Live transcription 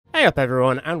Hey up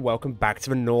everyone, and welcome back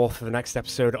to the North for the next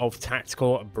episode of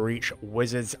Tactical Breach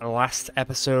Wizards. Last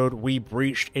episode, we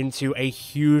breached into a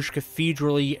huge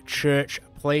cathedral-y church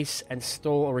place and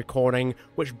stole a recording,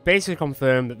 which basically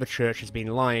confirmed that the church has been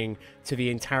lying to the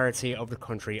entirety of the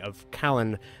country of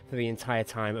Callan for the entire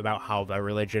time about how their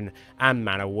religion and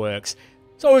manner works.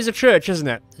 It's always a church, isn't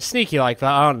it? Sneaky like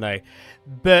that, aren't they?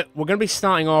 But we're going to be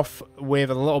starting off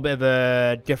with a little bit of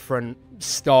a different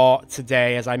start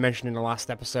today, as I mentioned in the last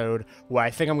episode, where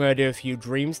I think I'm going to do a few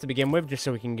dreams to begin with, just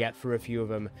so we can get through a few of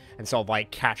them and sort of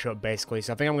like catch up basically.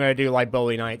 So I think I'm going to do like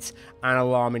Bully Nights and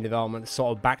Alarming Development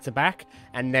sort of back to back,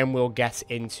 and then we'll get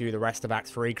into the rest of Act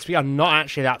 3, because we are not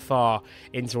actually that far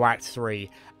into Act 3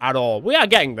 at all. We are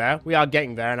getting there,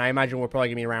 and I imagine we're probably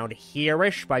going to be around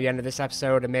here-ish by the end of this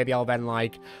episode, and maybe I'll then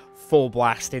like full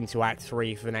blast into Act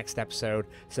 3 for the next episode,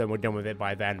 so then we're done with it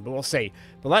by then, but we'll see.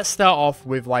 But let's start off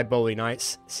with like Bully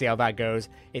Nights, see how that goes.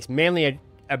 It's mainly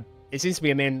it seems to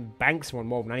be a main banks one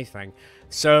more than anything,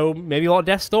 so maybe a lot of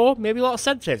Death's Door, maybe a lot of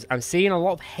Sedatives. I'm seeing a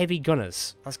lot of heavy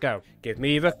gunners. Let's go. Give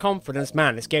me the confidence.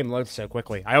 Man, this game loads so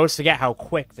quickly. I always forget how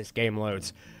quick this game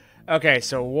loads. Okay,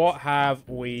 so what have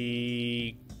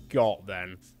we got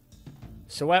then?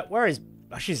 So where is...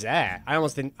 Oh, she's there. I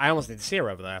almost didn't see her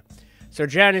over there. So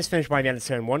Jen is finished by the end of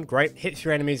turn 1. Great. Hit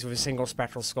 3 enemies with a single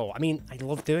spectral skull. I mean, I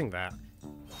love doing that.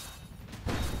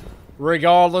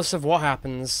 Regardless of what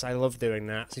happens, I love doing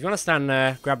that. So if you want to stand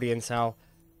there, grab the intel.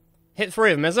 Hit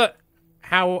 3 of them, is it?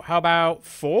 How about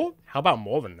 4? How about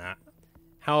more than that?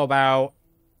 How about...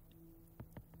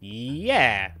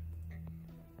 Yeah.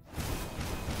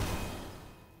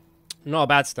 Not a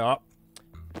bad start.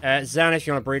 Zan, if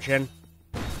you want to breach in.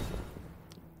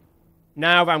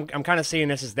 Now, I'm kind of seeing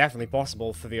this as definitely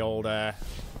possible for the old,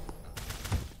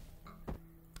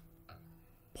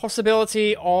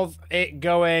 possibility of it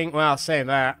going... Well, saying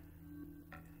that.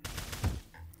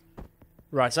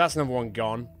 Right, so that's number one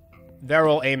gone. They're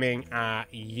all aiming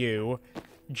at you.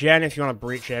 Jen, if you want to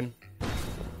breach in.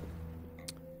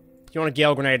 If you want a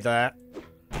Gale Grenade there.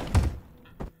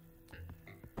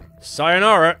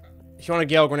 Sayonara. If you want a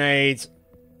Gale Grenade...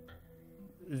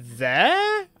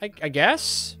 There? I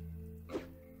guess?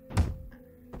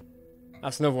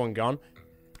 That's another one gone.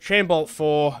 Chain Bolt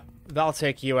 4. That'll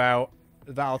take you out.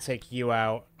 That'll take you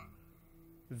out.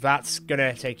 That's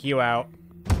gonna take you out.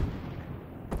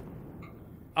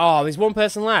 Oh, there's one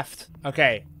person left.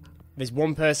 Okay. There's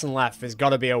one person left. There's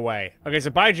gotta be a way. Okay,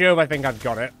 so by Jove, I think I've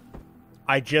got it.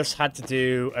 I just had to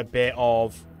do a bit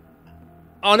of...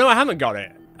 Oh, no, I haven't got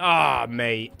it. Ah,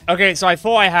 mate. Okay, so I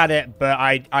thought I had it, but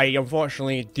I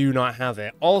unfortunately do not have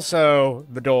it. Also,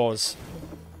 the doors.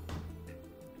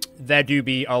 There do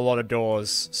be a lot of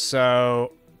doors,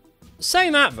 so...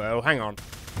 Saying that, though, hang on.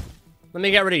 Let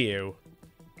me get rid of you.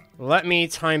 Let me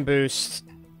time boost...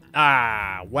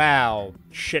 Ah, well,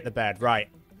 shit the bed, right.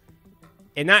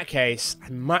 In that case, I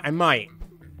might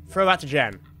throw that to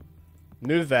Jen.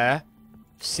 Move there.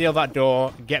 Seal that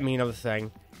door. Get me another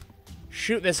thing.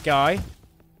 Shoot this guy.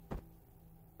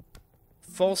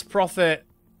 False Prophet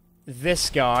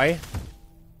this guy.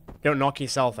 Don't knock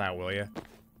yourself out, will you?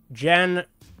 Jen...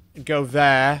 Go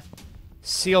there,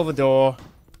 seal the door,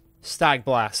 stack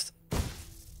blast.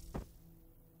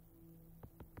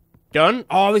 Done?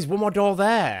 Oh, there's one more door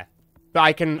there. But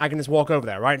I can just walk over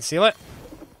there, right, and seal it?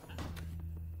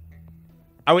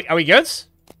 Are we good?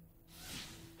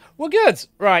 We're good.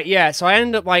 Right, yeah, so I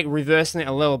ended up, like, reversing it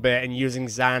a little bit and using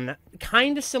Zan.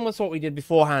 Kind of similar to what we did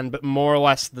beforehand, but more or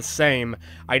less the same.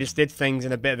 I just did things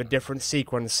in a bit of a different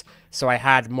sequence, so I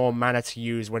had more mana to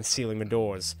use when sealing the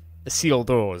doors. The sealed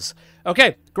doors.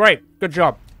 Okay, great. Good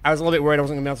job. I was a little bit worried I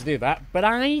wasn't going to be able to do that, but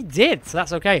I did, so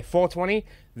that's okay. 420,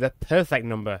 the perfect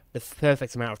number. The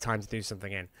perfect amount of time to do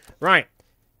something in. Right,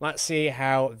 let's see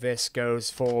how this goes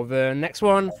for the next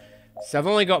one. So I've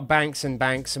only got banks and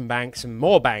banks and banks and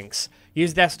more banks.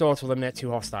 Use Death's Door to eliminate 2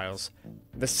 hostiles.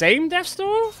 The same Death's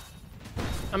Door?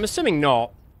 I'm assuming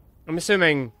not. I'm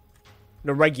assuming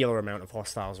the regular amount of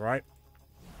hostiles, right?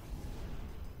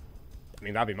 I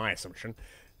mean, that'd be my assumption.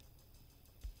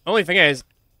 Only thing is,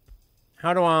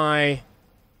 how do I...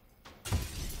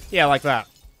 Yeah, like that.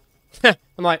 I'm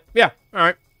like, yeah,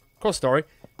 alright. Cool story.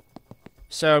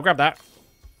 So, grab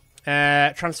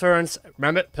that. Transference.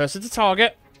 Remember, person to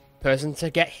target, person to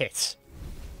get hit.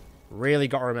 Really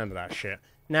gotta remember that shit.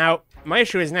 Now, my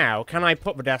issue is now, can I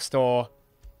put the Death's Door...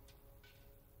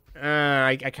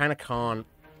 I kinda can't.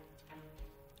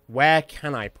 Where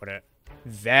can I put it?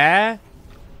 There?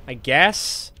 I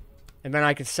guess? And then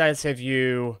I could sedative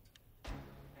you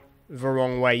the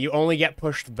wrong way. You only get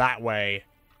pushed that way,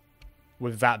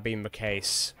 with that being the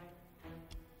case.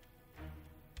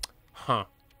 Huh.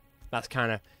 That's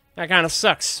kind That kind of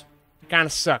sucks. It kind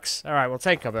of sucks. Alright, we'll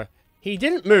take cover. He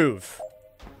didn't move.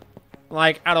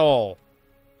 Like, at all.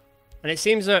 And it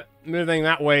seems that moving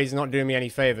that way is not doing me any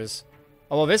favors.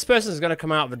 Although this person's going to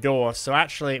come out the door, so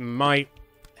actually it might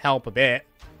help a bit.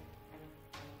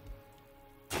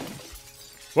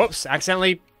 Whoops,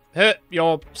 accidentally hurt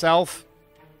yourself.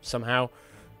 Somehow.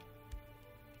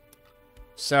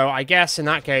 So I guess in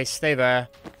that case, stay there.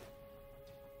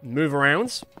 Move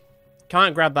around.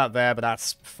 Can't grab that there, but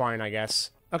that's fine, I guess.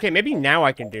 Okay, maybe now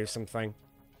I can do something.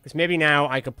 Because maybe now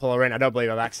I could pull her in. I don't believe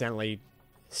I've accidentally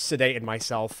sedated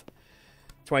myself.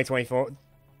 2024.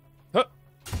 Huh.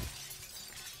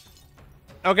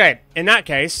 Okay, in that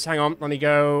case, hang on, let me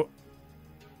go.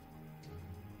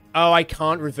 Oh, I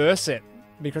can't reverse it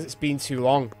because it's been too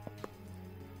long.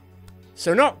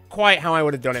 So not quite how I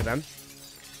would have done it then.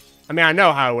 I mean, I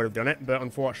know how I would have done it, but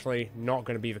unfortunately not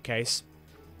going to be the case.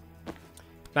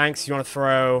 Thanks, you want to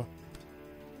throw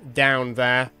down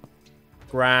there.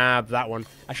 Grab that one.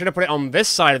 I should have put it on this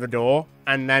side of the door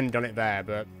and then done it there,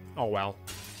 but oh well.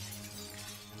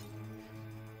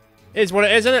 Is what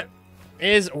it is, isn't it?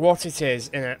 Is what it is,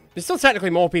 innit? There's still technically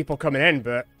more people coming in,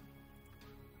 but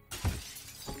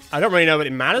I don't really know that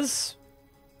it matters.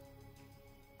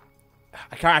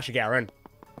 I can't actually get her in.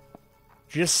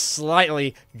 Just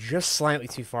slightly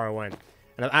too far away.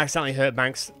 And I've accidentally hurt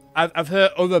Banks. I've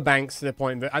hurt other Banks to the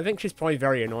point that I think she's probably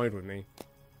very annoyed with me.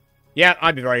 Yeah,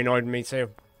 I'd be very annoyed with me too.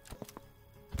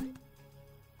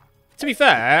 To be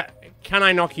fair, can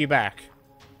I knock you back?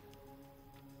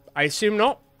 I assume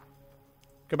not.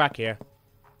 Go back here.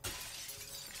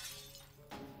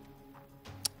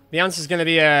 The answer's going to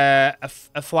be a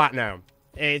flat no.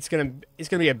 It's gonna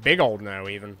be a big old no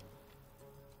even.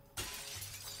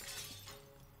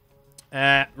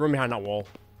 Run behind that wall.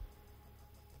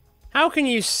 How can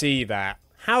you see that?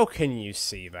 How can you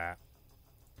see that?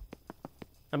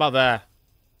 How about there?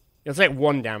 You'll take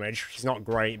 1 damage, which is not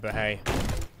great, but hey.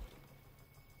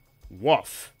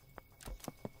 Woof.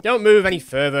 Don't move any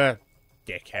further,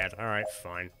 dickhead. Alright,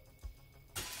 fine.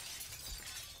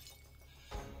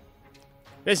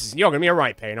 You're gonna be a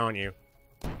right pain, aren't you?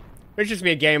 It's just gonna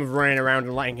be a game of running around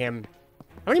and letting him...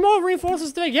 How many more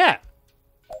reinforcements do they get?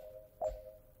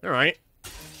 Alright.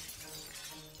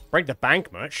 Break the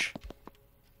bank much.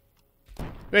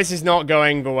 This is not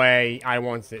going the way I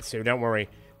wanted it to, don't worry.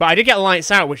 But I did get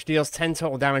Lights Out, which deals 10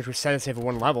 total damage with Sedative at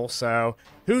 1 level, so...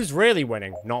 Who's really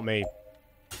winning? Not me.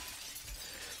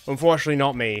 Unfortunately,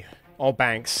 not me. Or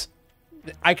Banks.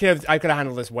 I could have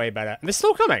handled this way better. They're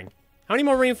still coming! How many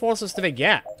more reinforcements do they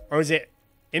get? Or is it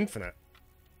infinite?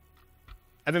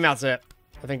 I think that's it.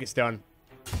 I think it's done.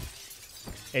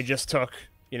 It just took,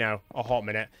 you know, a hot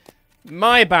minute.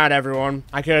 My bad, everyone.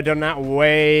 I could have done that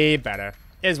way better.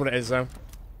 It is what it is, though.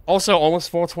 Also, almost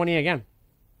 420 again.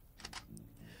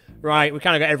 Right, we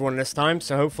kind of got everyone this time,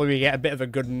 so hopefully we get a bit of a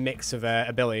good mix of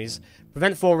abilities.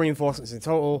 Prevent 4 reinforcements in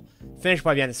total. Finish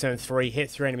by the end of turn 3.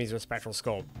 Hit 3 enemies with a spectral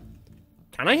skull.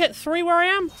 Can I hit 3 where I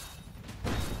am?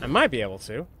 I might be able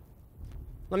to.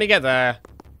 Let me get there.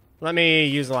 Let me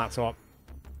use the laptop.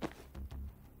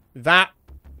 That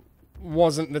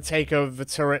wasn't the take of the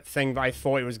turret thing that I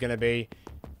thought it was going to be.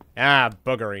 Ah,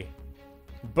 buggery.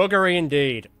 Buggery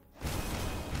indeed.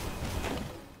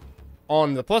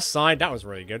 On the plus side, that was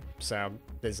really good. So,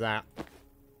 there's that.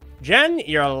 Jen,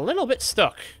 you're a little bit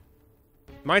stuck.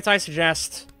 Might I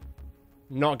suggest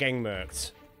not getting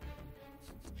murked?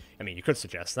 I mean, you could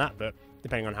suggest that, but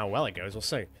depending on how well it goes, we'll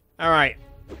see. Alright.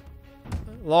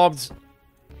 Lobbed.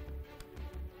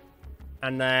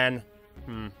 And then...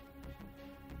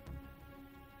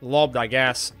 Lobbed, I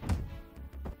guess.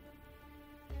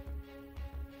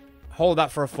 Hold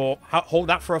that for a fort. Hold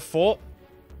that for a fort.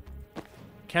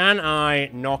 Can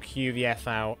I knock you the F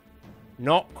out?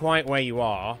 Not quite where you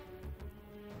are.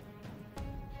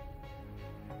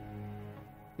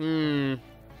 No,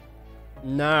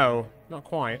 not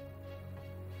quite.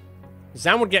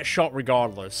 Zan would get shot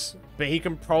regardless, but he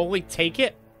can probably take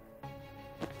it.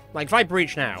 Like, if I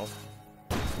breach now...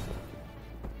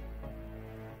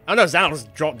 Oh no, Zan was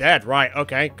dropped dead. Right,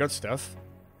 okay, good stuff.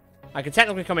 I could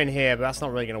technically come in here, but that's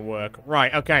not really going to work.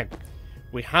 Right, okay.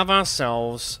 We have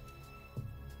ourselves...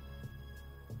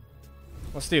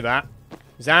 Let's do that.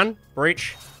 Zan,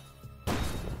 breach.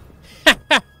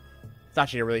 It's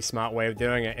actually a really smart way of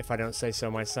doing it, if I don't say so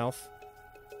myself.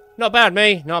 Not bad,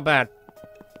 me. Not bad.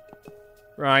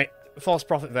 Right. False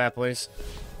prophet there, please.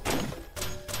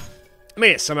 I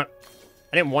mean, it's summit.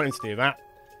 I didn't want him to do that.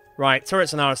 Right,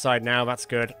 turret's on our side now. That's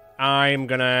good. I'm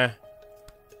gonna...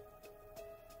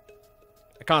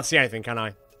 I can't see anything, can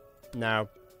I? No.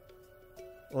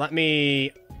 Let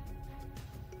me...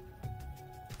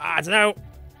 I don't know.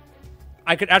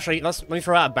 I could actually... Let me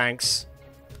throw out Banks.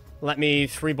 Let me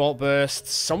 3-bolt burst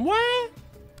somewhere?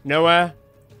 Nowhere?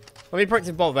 Let me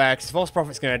predictive bolt there, because False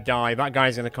Prophet's going to die. That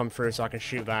guy's going to come through, so I can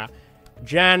shoot that.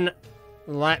 Jen,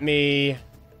 let me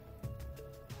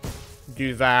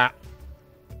do that.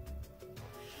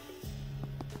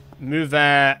 Move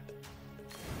there.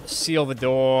 Seal the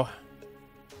door.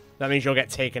 That means you'll get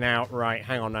taken out. Right,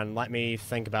 hang on then. Let me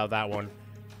think about that one.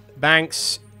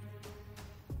 Banks.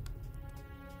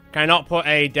 Can I not put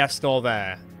a death stall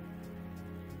there?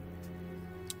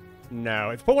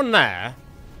 No. If I put one there,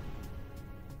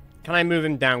 can I move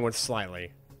him downwards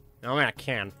slightly? No, I mean, I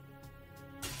can.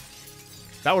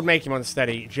 That would make him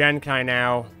unsteady. Jen, can I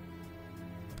now...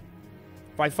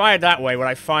 If I fired that way, would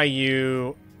I fire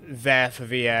you there for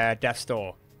the death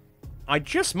stall? I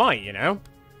just might, you know?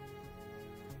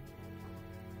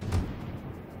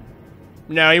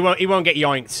 No, he won't get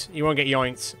yoinked. He won't get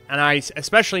yoinked. And I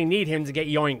especially need him to get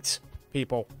yoinked,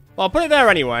 people. Well, I'll put it there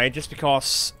anyway, just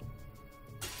because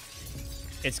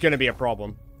it's going to be a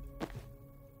problem.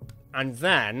 And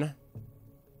then...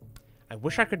 I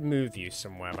wish I could move you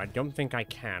somewhere, but I don't think I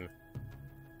can.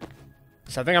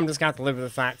 So I think I'm just going to have to live with the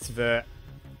fact that...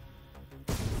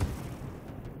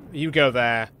 You go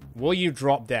there. Will you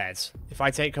drop dead? If I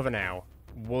take cover now,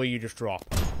 will you just drop?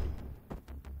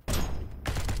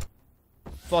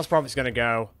 False Prophet's gonna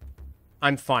go.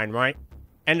 I'm fine, right?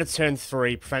 End of turn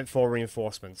 3, prevent 4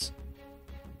 reinforcements.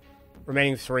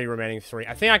 Remaining 3, remaining 3.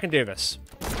 I think I can do this.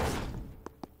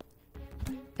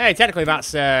 Hey, technically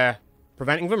that's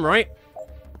preventing them, right?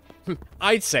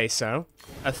 I'd say so.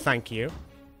 Thank you.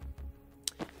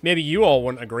 Maybe you all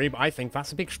wouldn't agree, but I think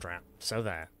that's a big strat. So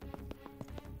there.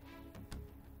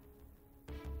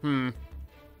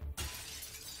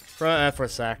 For a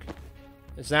sec.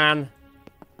 Zan.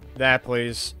 There,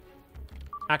 please.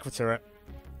 Aqua turret.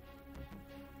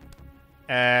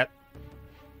 Can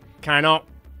I not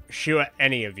shoot at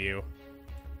any of you?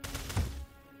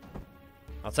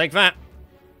 I'll take that.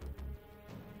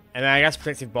 And then I guess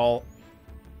predictive bolt.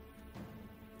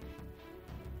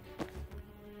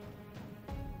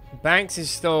 Banks is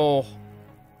still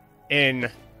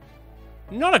in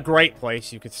not a great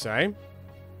place, you could say.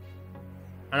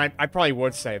 And I probably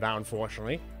would say that,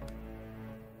 unfortunately.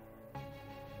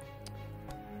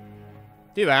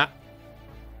 Do that.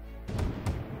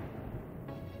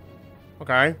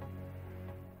 Okay.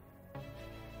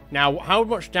 Now, how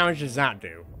much damage does that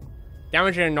do?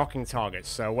 Damaging and knocking targets.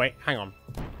 So, wait, hang on.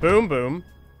 Boom, boom.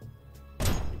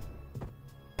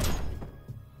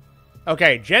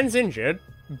 Okay, Jen's injured,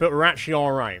 but we're actually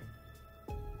alright.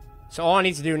 So all I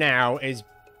need to do now is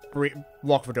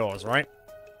lock the doors, right?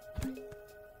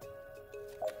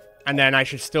 And then I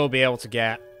should still be able to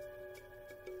get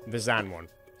the Zan one.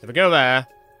 So if I go there,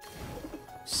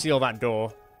 seal that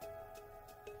door.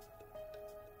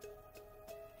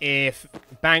 If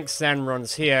Banks then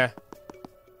runs here,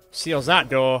 seals that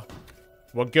door,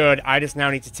 we're good. I just now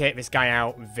need to take this guy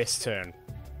out this turn.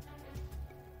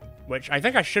 Which I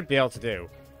think I should be able to do.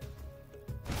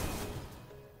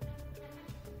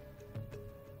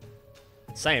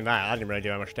 Saying that didn't really do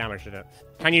that much damage, did it?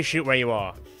 Can you shoot where you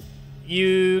are?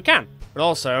 You can. But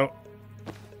also...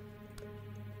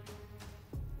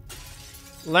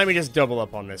 let me just double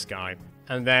up on this guy.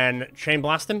 And then chain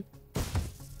blast him.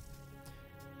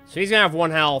 So he's going to have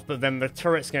 1 health, but then the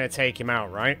turret's going to take him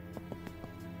out, right?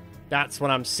 That's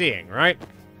what I'm seeing, right?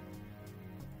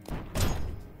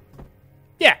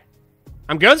 Yeah.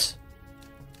 I'm good.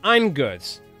 I'm good.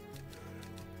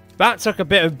 That took a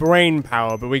bit of brain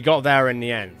power, but we got there in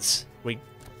the end.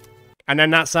 And then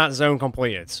that's that zone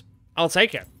completed. I'll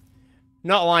take it.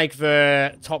 Not like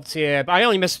the top tier, but I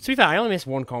only missed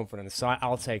 1 confidence, so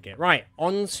I'll take it. Right,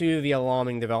 on to the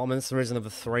alarming developments. There is another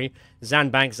 3. Zan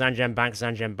Banks, Zan Gen Banks,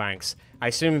 Zan Gen Banks. I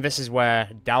assume this is where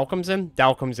Dal comes in.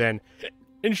 Dal comes in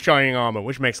shining armor,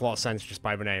 which makes a lot of sense just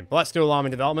by the name. But let's do alarming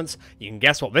developments. You can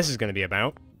guess what this is going to be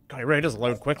about. God, it really does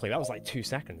load quickly. That was like 2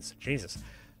 seconds. Jesus.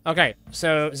 Okay,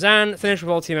 so Zan, finish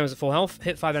with all team members at full health.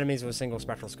 Hit 5 enemies with a single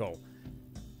spectral skull.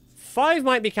 5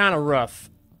 might be kind of rough.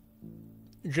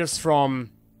 Just from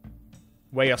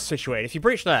where you're situated. If you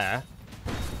breach there,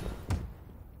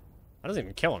 that doesn't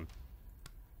even kill him.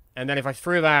 And then if I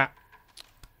threw that,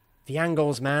 the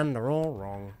angles, man, they're all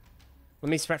wrong.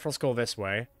 Let me spectral skull this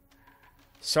way.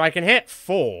 So I can hit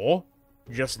 4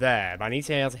 just there, but I need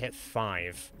to be able to hit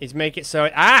 5. Is make it so...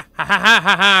 ah! Ha ha ha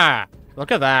ha ha!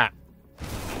 Look at that.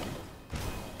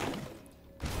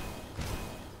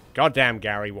 Goddamn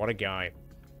Gary, what a guy.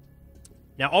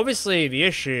 Now, obviously, the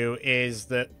issue is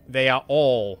that they are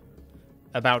all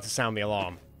about to sound the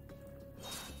alarm.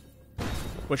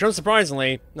 Which,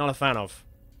 unsurprisingly, not a fan of.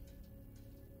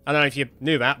 I don't know if you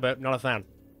knew that, but not a fan.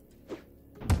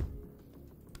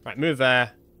 Right, move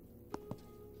there.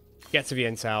 Get to the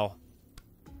intel.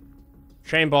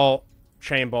 Chain bolt,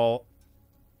 chain bolt.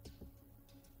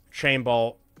 Chain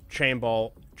bolt, chain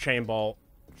bolt, chain bolt,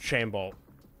 chain bolt.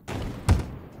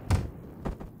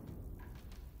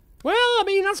 Well, I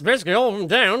mean, that's basically all of them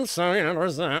down, so, you know,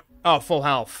 there's that. Oh, full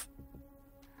health.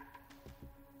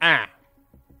 Ah.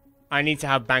 I need to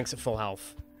have Banks at full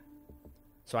health.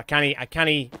 So I can't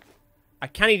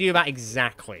do that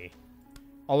exactly.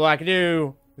 Although I can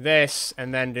do this,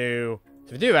 and then do...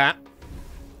 So do that.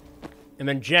 And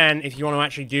then Jen, if you want to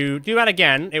actually do that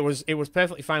again, it was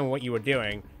perfectly fine with what you were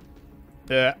doing.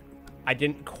 But I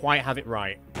didn't quite have it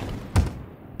right.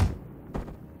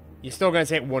 You're still going to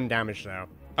take 1 damage, though.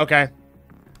 Okay.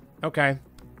 Okay.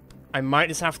 I might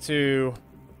just have to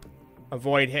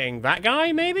avoid hitting that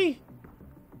guy, maybe?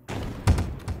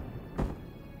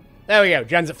 There we go.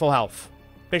 Jen's at full health.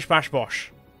 Bish bash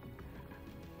bosh.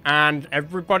 And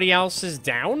everybody else is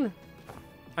down?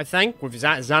 I think. With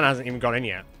Zan hasn't even gone in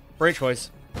yet. Great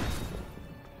choice.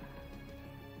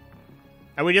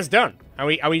 Are we just done? Are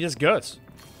we just good?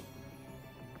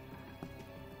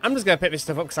 I'm just gonna pick this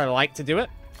stuff up because I like to do it.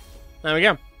 There we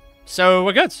go. So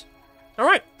we're good.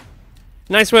 Alright.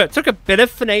 Nice work. Took a bit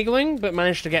of finagling, but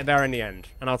managed to get there in the end.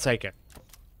 And I'll take it.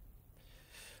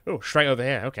 Oh, straight over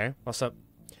here. Okay. What's up?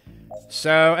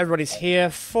 So, everybody's here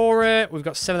for it. We've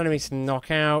got 7 enemies to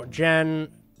knock out. Jen,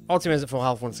 ultimate is at full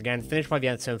health once again. Finished by the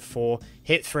end of turn 4.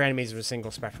 Hit 3 enemies with a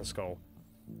single spectral skull.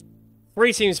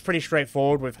 3 seems pretty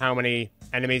straightforward with how many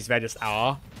enemies there just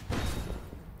are.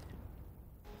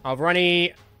 Are there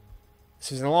any...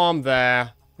 So there's an alarm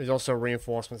there. There's also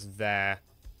reinforcements there.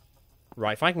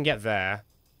 Right, if I can get there...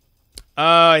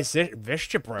 is it this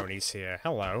jabroni's here?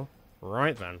 Hello.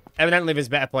 Right then. Evidently there's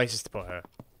better places to put her.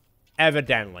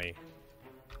 Evidently.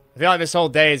 I feel like this whole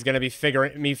day is going to be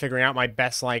figuring out my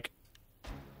best, like,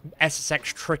 SSX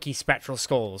tricky spectral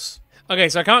skulls. Okay,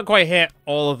 so I can't quite hit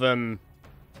all of them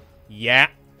yet.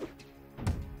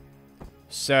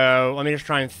 So, let me just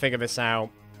try and figure this out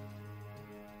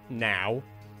now.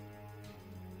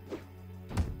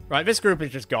 Right, this group is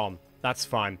just gone. That's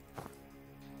fine.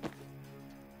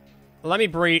 Let me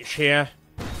breach here.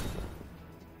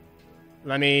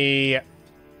 Let me...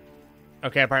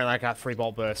 Okay, apparently I got 3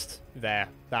 bolt burst there.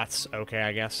 That's okay,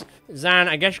 I guess. Zan,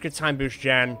 I guess you could time boost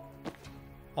Jen.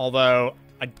 Although,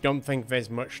 I don't think there's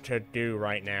much to do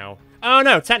right now. Oh,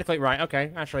 no, technically, right,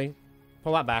 okay, actually.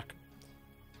 Pull that back.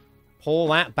 Pull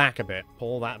that back a bit.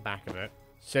 Pull that back a bit.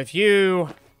 So if you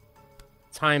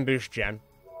time boost Jen.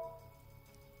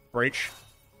 Breach.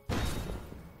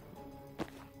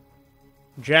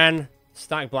 Jen,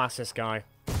 static blast this guy.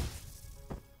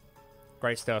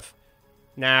 Great stuff.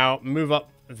 Now, move up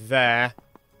there.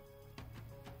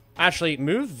 Actually,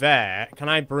 move there. Can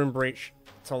I broom breach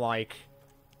to, like...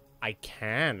 I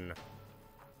can.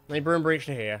 Let me broom breach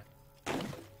to here.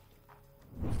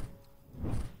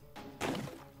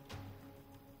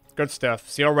 Good stuff.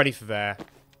 So you're ready for there.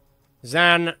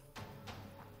 Zan,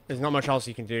 there's not much else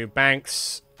you can do.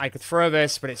 Banks, I could throw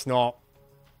this, but it's not...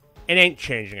 It ain't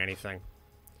changing anything.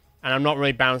 And I'm not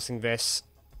really bouncing this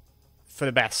for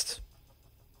the best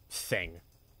thing.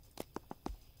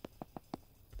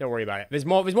 Don't worry about it. There's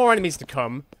more enemies to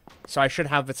come, so I should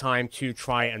have the time to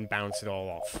try and bounce it all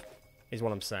off, is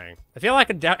what I'm saying. I feel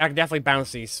like I could definitely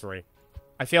bounce these 3.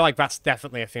 I feel like that's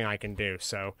definitely a thing I can do,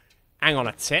 so hang on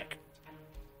a tick.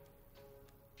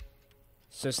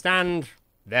 So stand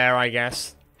there, I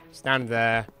guess. Stand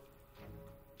there.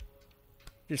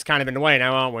 Just kind of in the way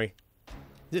now, aren't we?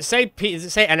 Does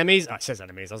it say enemies? Oh, it says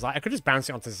enemies. I was like, I could just bounce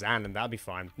it onto Zan and that'd be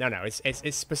fine. No,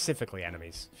 it's specifically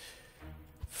enemies.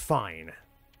 Fine.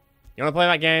 You want to play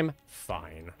that game?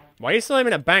 Fine. Why are you still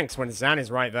aiming at Banks when Zan is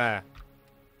right there?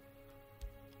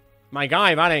 My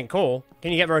guy, that ain't cool.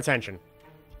 Can you get their attention?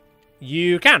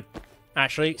 You can.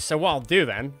 Actually, so what I'll do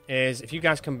then is, if you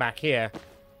guys come back here,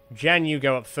 Jen, you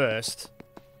go up first.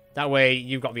 That way,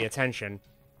 you've got the attention.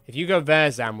 If you go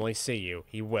there, Zan, will he see you?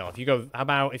 He will. If you go... How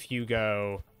about if you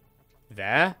go...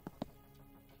 There?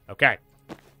 Okay.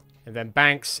 And then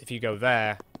Banks, if you go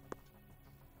there...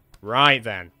 Right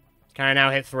then. Can I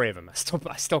now hit 3 of them?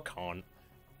 I still can't.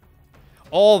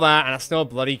 All that, and I still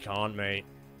bloody can't, mate.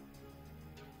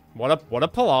 What a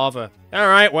palaver.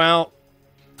 Alright, well...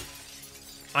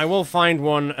 I will find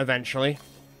one eventually.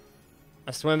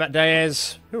 As to when that day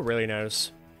is, who really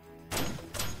knows?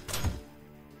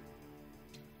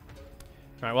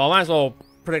 Right, well, I might as well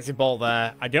predictive bolt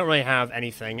there. I don't really have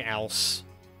anything else.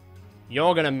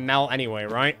 You're gonna melt anyway,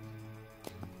 right?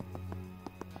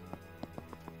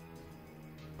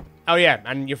 Oh, yeah,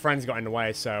 and your friends got in the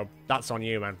way, so that's on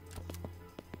you, man.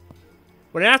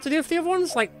 What did I have to do for the other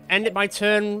ones? Like, end it by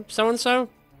turn so-and-so?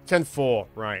 Turn 4,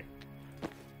 right.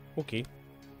 Okay.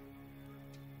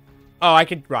 Oh, I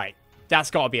could... Right. That's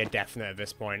got to be a definite at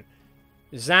this point.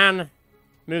 Zan,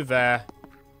 move there.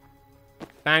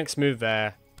 Banks, move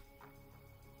there.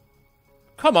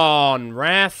 Come on,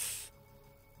 ref.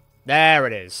 There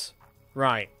it is.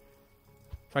 Right.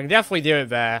 So I can definitely do it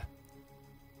there.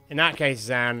 In that case,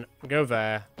 Zan, go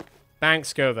there.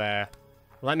 Banks, go there.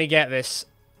 Let me get this...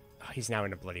 Oh, he's now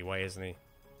in a bloody way, isn't he?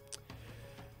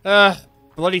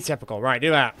 Bloody typical. Right, do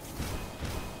that.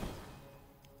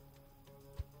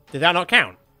 Did that not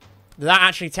count? Did that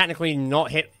actually technically not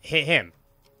hit him?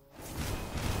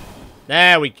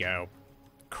 There we go.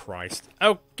 Christ.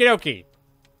 Okie dokie.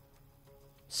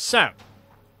 So.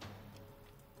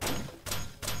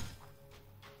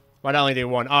 Why'd I only do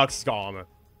one? Oh, 'cause he's got armor.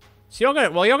 So you're gonna...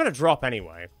 Well, you're gonna drop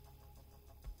anyway.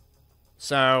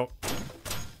 So...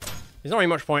 There's not really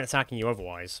much point attacking you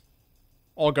otherwise.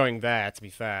 Or going there, to be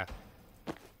fair.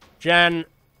 Jen.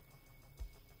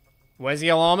 Where's the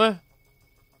alarmer?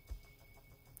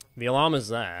 The alarmer's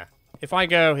there. If I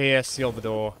go here, seal the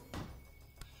door.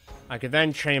 I could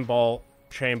then chain bolt,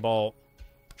 chain bolt,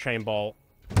 chain bolt.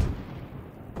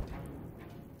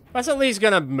 That's at least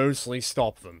gonna mostly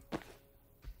stop them.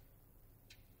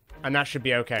 And that should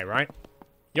be okay, right?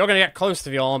 You're gonna get close to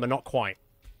the alarm, but not quite.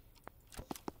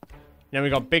 Then we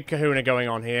got Big Kahuna going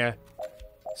on here.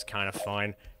 It's kind of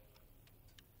fine.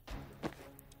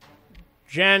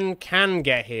 Jen can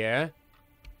get here.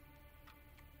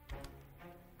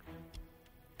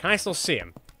 Can I still see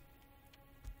him?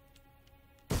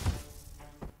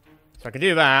 So I can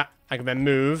do that. I can then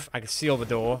move. I can seal the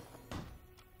door.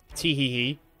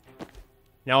 Tee-hee-hee.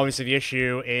 Now, obviously, the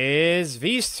issue is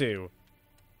these two.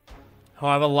 Who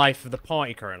are the life of the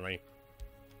party currently.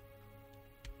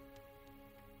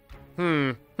 Well,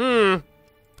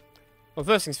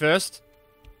 first things first.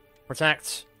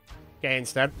 Protect. Get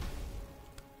instead.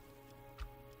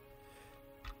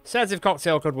 Sedative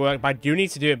cocktail could work, but I do need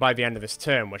to do it by the end of this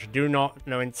turn, which I do not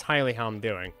know entirely how I'm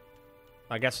doing.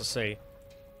 I guess we'll see.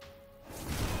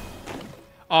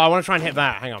 Oh, I want to try and hit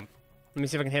that. Hang on. Let me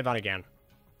see if I can hit that again.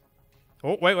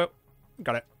 Oh, wait.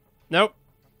 Got it. Nope.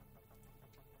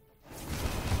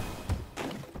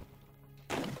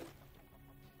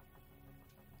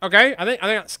 Okay, I think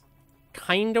that's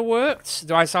kind of worked.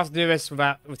 Do I still have to do this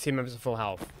with team members at full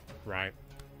health? Right.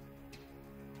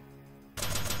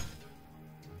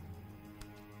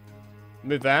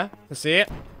 Move there. Let's see it.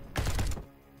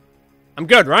 I'm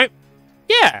good, right?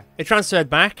 Yeah, it transferred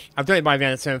back. I've done it by the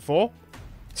end of turn 4.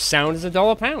 Sound is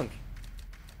 $1 a pound.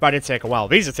 But it did take a while.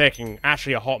 These are taking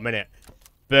actually a hot minute.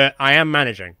 But I am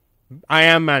managing.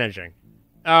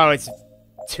 Oh, it's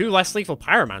 2 less lethal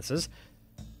pyromancers.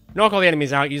 Knock all the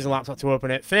enemies out, use the laptop to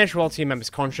open it. Finish with all team members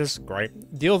conscious.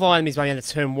 Great. Deal with all enemies by the end of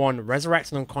turn 1.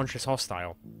 Resurrect an unconscious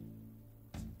hostile.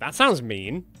 That sounds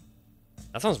mean.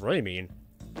 That sounds really mean.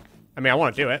 I mean, I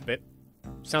want to do it, but it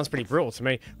sounds pretty brutal to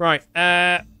me. Right,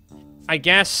 I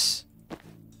guess...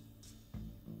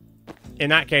 In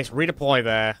that case, redeploy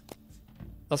there.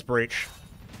 Let's breach.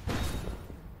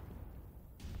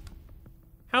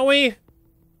 How are we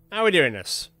doing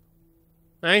this?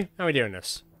 Hey, how are we doing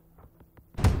this?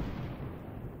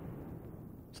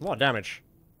 It's a lot of damage.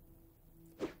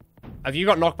 Have you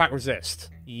got knockback resist?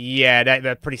 Yeah,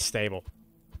 they're pretty stable.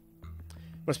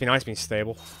 Must be nice being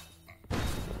stable.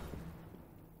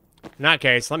 In that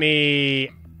case, let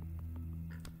me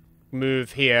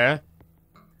move here.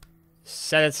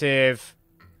 Sedative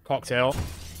cocktail.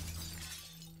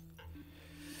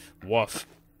 Woof.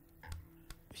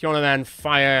 If you want to then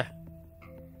fire...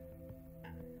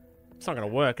 It's not going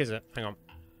to work, is it? Hang on.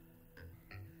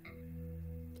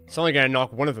 It's only going to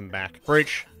knock one of them back.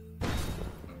 Breach.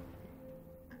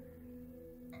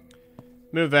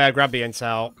 Move there, grab the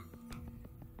intel.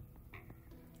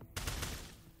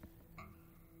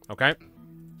 Okay.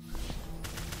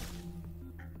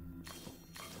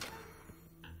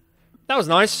 That was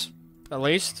nice, at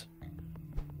least.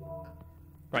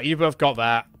 Right, you both got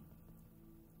that.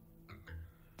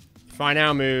 If I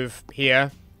now move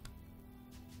here,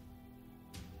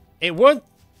 it would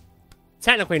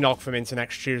technically knock them into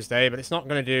next Tuesday, but it's not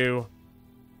going to do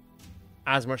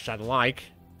as much as I'd like.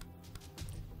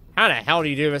 How the hell do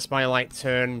you do this by, like,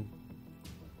 turn...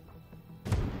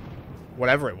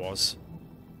 whatever it was?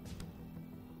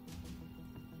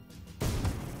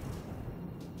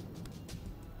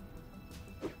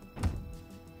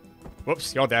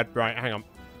 Whoops, you're dead. Right, hang on.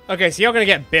 Okay, so you're gonna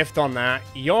get biffed on that.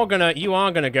 You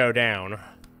are gonna go down.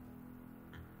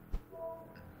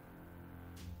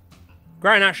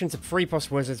 Grant action to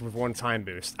 3+ wizards with 1 time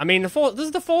boost. I mean,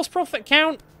 does the Force Prophet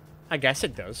count? I guess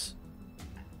it does.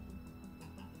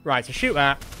 Right, to shoot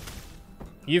that.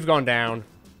 You've gone down.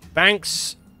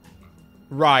 Banks.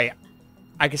 Right.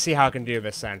 I can see how I can do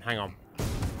this then. Hang on.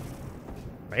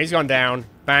 Right, he's gone down.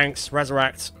 Banks.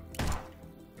 Resurrect.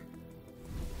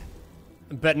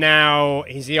 But now,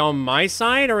 is he on my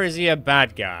side or is he a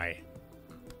bad guy?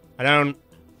 I don't...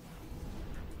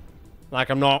 Like,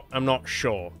 I'm not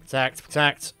sure. Protect,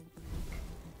 protect.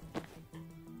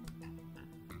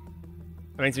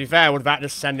 I mean, to be fair, would that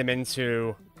just send him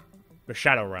into the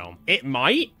Shadow Realm? It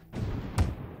might.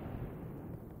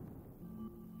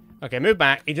 Okay, move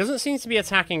back. He doesn't seem to be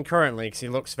attacking currently because he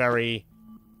looks very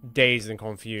dazed and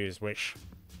confused, which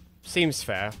seems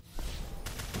fair.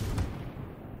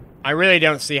 I really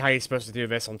don't see how you're supposed to do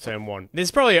this on turn 1.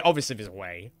 There's probably, obviously, there's a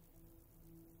way.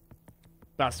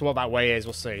 That's what that way is,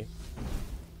 we'll see.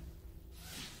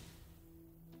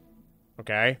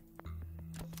 Okay.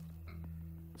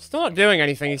 Still not doing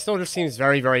anything, he still just seems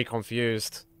very, very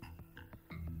confused.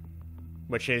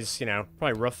 Which is, you know,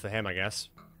 probably rough for him, I guess.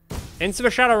 Into the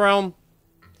Shadow Realm.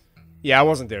 Yeah, I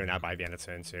wasn't doing that by the end of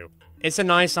turn 2. It's a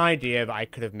nice idea that I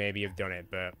could have maybe have done it,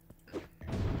 but...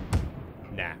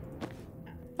 Nah.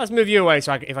 Let's move you away,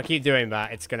 so if I keep doing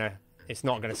that, it's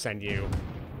not gonna send you...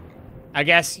 I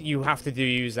guess you have to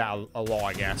use that a lot,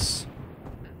 I guess.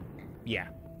 Yeah.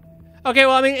 Okay,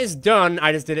 well, I mean, it's done.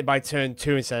 I just did it by turn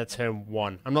 2 instead of turn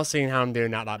 1. I'm not seeing how I'm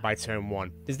doing that by turn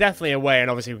 1. There's definitely a way, and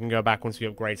obviously we can go back once we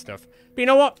upgrade stuff. But you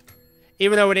know what?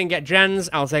 Even though we didn't get gens,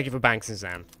 I'll take it for Banks and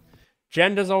Zan.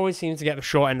 Jen does always seem to get the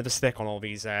short end of the stick on all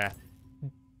these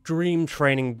dream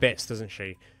training bits, doesn't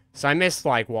she? So I missed,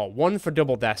 like, what, 1 for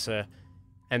Double Desser,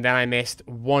 and then I missed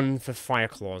 1 for Fire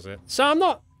Closet.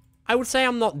 So I would say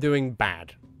I'm not doing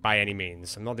bad by any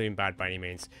means. I'm not doing bad by any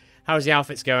means. How's the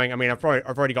outfits going? I mean, I've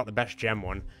already got the best gem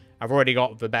one. I've already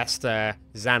got the best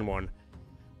Zan one.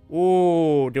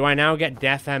 Ooh, do I now get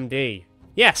Def MD?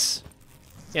 Yes!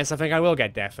 Yes, I think I will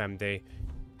get Def MD.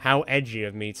 How edgy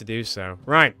of me to do so.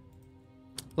 Right.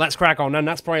 Let's crack on then.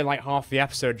 That's probably like half the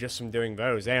episode just from doing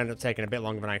those. They ended up taking a bit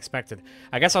longer than I expected.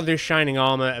 I guess I'll do Shining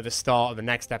Armor at the start of the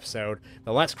next episode.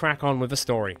 But let's crack on with the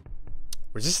story.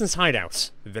 Resistance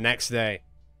hideouts. The next day.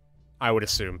 I would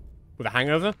assume. With a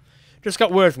hangover? Just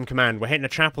got word from command. We're hitting a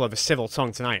chapel of a civil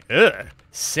tongue tonight. Ugh.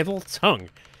 Civil tongue.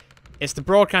 It's the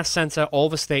broadcast center all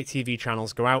the state TV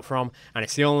channels go out from, and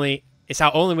it's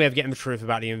our only way of getting the truth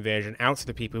about the invasion out to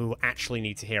the people who actually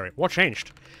need to hear it. What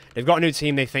changed? They've got a new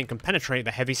team they think can penetrate the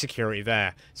heavy security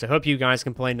there, so hope you guys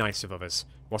can play nice with others.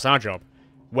 What's our job?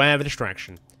 Wear the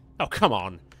distraction. Oh, come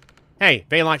on. Hey,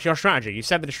 they liked your strategy. You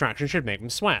said the distraction should make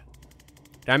them sweat.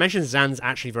 Did I mention Zan's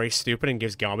actually very stupid and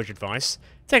gives garbage advice?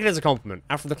 Take it as a compliment.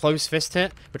 After the close fist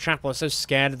hit, the chapel is so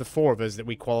scared of the 4 of us that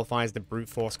we qualify as the brute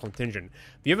force contingent.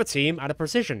 The other team had a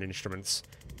precision instruments.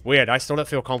 Weird, I still don't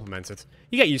feel complimented.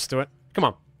 You get used to it. Come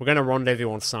on, we're going to rendezvous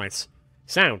on site.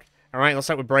 Sound. Alright, looks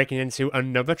like we're breaking into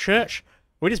another church.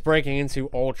 We're just breaking into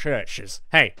all churches.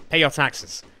 Hey, pay your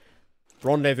taxes.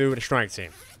 Rendezvous with a strike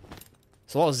team.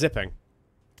 It's a lot of zipping.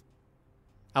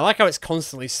 I like how it's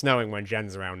constantly snowing when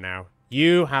Jen's around now.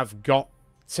 You have got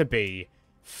to be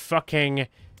fucking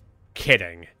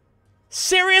kidding.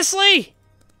 Seriously?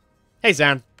 Hey,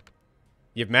 Zan.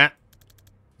 You've met?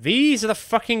 These are the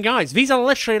fucking guys. These are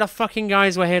literally the fucking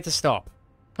guys we're here to stop.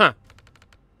 Huh.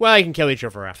 Well, you can kill each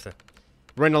other after.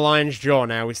 We're in the lion's jaw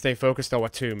now. We stay focused or we're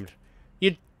tombed.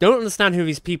 You don't understand who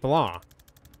these people are.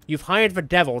 You've hired the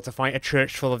devil to fight a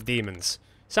church full of demons.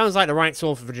 Sounds like the right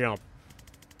tool for the job.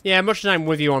 Yeah, much as I'm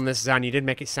with you on this, Zan, you did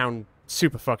make it sound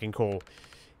super fucking cool.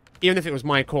 Even if it was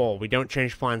my call, we don't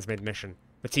change plans mid-mission.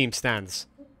 The team stands.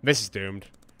 This is doomed.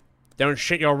 Don't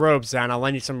shit your robes, Zan. I'll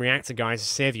lend you some reactor guys to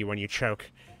save you when you choke.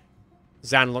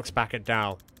 Zan looks back at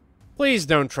Dal. Please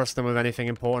don't trust them with anything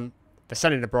important. They're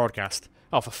sending a broadcast.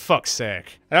 Oh, for fuck's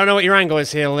sake. I don't know what your angle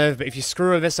is here, Liv, but if you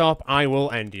screw this up, I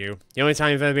will end you. The only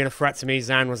time you've ever been a threat to me,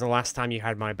 Zan, was the last time you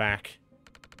had my back.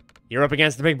 You're up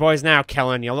against the big boys now,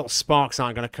 Kellen. Your little sparks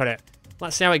aren't going to cut it.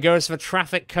 Let's see how it goes for the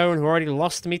traffic cone who already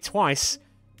lost to me twice.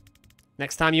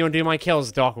 Next time you undo my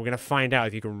kills, Doc, we're going to find out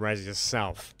if you can res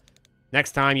yourself.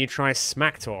 Next time you try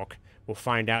smack talk, we'll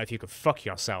find out if you can fuck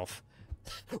yourself.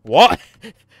 What?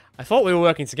 I thought we were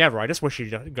working together. I just wish you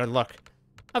good luck.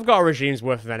 I've got a regime's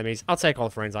worth of enemies. I'll take all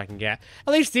the friends I can get.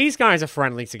 At least these guys are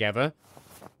friendly together.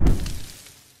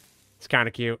 It's kind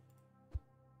of cute.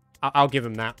 I'll give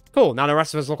them that. Cool, now the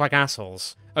rest of us look like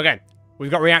assholes. Okay, we've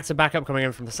got reactor backup coming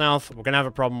in from the south. We're going to have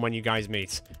a problem when you guys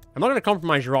meet. I'm not going to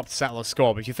compromise your op to settle a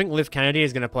score, but if you think Liv Kennedy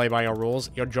is going to play by your rules,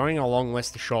 you're joining a long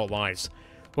list of short lives.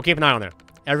 We'll keep an eye on her.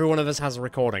 Every one of us has a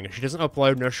recording. If she doesn't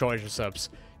upload, no shortage of subs.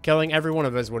 Killing every one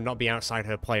of us would not be outside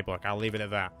her playbook. I'll leave it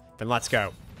at that. Then let's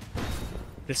go.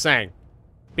 Just saying.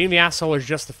 Being the asshole is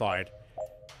justified.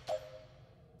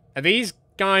 Are these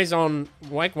guys on...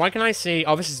 Why can I see...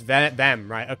 Oh, this is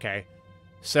them, right? Okay.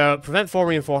 So, prevent 4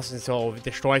 reinforcements until it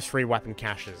destroys 3 weapon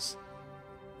caches.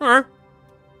 Alright.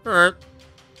 Alright.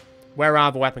 Where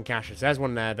are the weapon caches? There's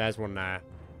one there, there's one there.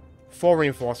 4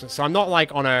 reinforcements. So I'm not,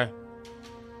 like, on a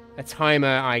timer,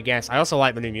 I guess. I also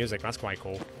like the new music. That's quite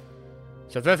cool.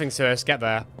 So first things first, get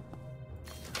there.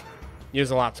 Use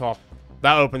the laptop.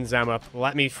 That opens them up.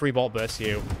 Let me free bolt burst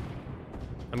you.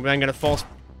 I'm then gonna force...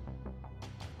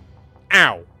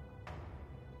 Ow!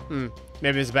 Maybe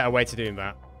there's a better way to do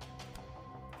that.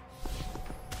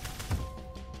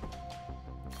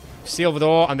 Seal the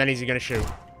door, and then he's gonna shoot.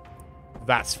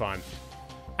 That's fine.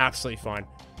 Absolutely fine.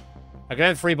 I can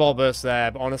have free bolt burst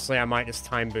there, but honestly, I might just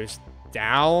time boost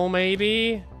down,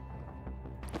 maybe?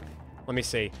 Let me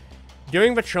see.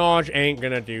 Doing the charge ain't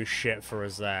gonna do shit for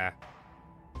us there.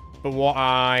 But what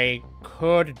I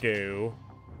could do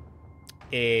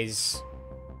is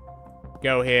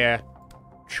go here,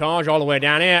 charge all the way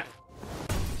down here.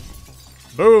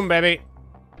 Boom, baby.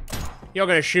 You're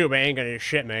gonna shoot, but ain't gonna do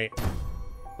shit, mate.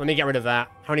 Let me get rid of that.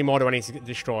 How many more do I need to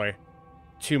destroy?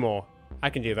 2 more. I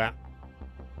can do that.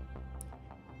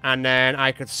 And then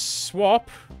I could swap.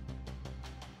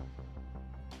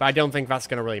 But I don't think that's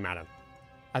going to really matter.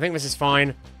 I think this is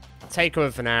fine. Take cover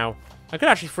for now. I could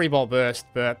actually free bolt burst,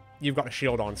 but you've got a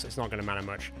shield on, so it's not going to matter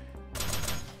much.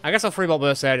 I guess I'll free bolt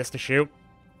burst there just to shoot.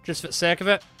 Just for the sake of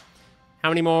it. How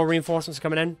many more reinforcements are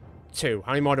coming in? 2.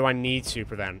 How many more do I need to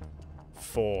prevent?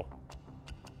 4.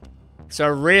 So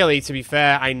really, to be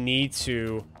fair, I need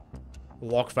to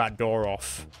lock that door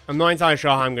off. I'm not entirely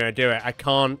sure how I'm going to do it. I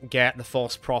can't get the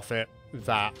false prophet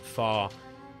that far.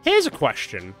 Here's a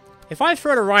question. If I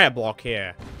throw the riot block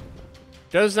here,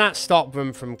 does that stop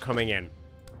them from coming in?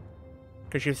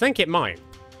 Because you think it might.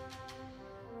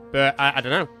 But I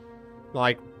don't know.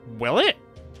 Like, will it?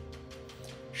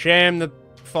 Shame the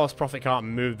false prophet can't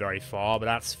move very far, but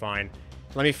that's fine.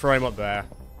 Let me throw him up there.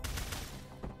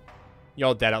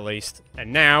 You're dead at least.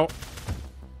 And now,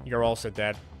 you're also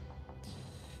dead.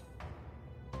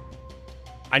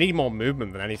 I need more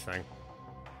movement than anything.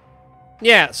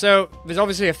 Yeah, so there's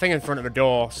obviously a thing in front of the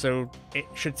door, so it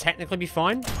should technically be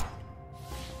fine.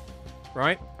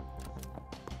 Right?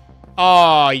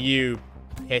 Oh, you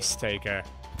piss taker.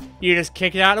 You just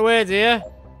kick it out of the way, do you?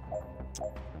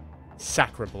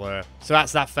 Sacre bleu. So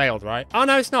that failed, right? Oh,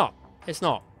 no, it's not. It's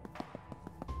not.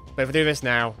 But if I do this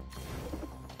now,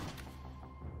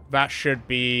 that should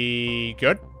be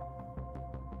good.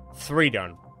 3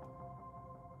 done.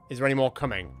 Is there any more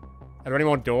coming? Are there any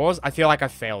more doors? I feel like I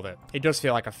failed it. It does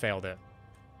feel like I failed it.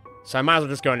 So I might as well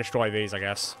just go and destroy these, I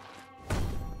guess.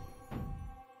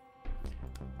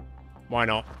 Why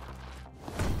not?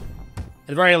 At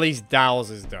the very least,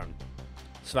 Dals is done.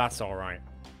 So that's alright.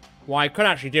 What I could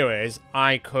actually do is,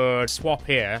 I could swap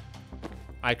here.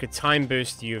 I could time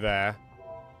boost you there.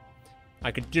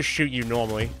 I could just shoot you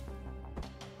normally.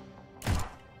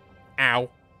 Ow.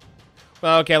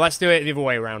 Well, okay, let's do it the other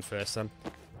way around first, then.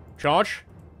 Charge.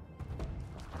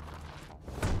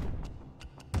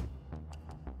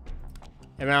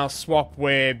 And then I'll swap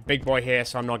with Big Boy here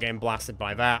so I'm not getting blasted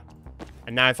by that.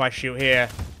 And now if I shoot here,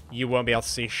 you won't be able to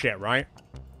see shit, right?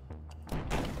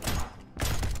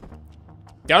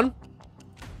 Done?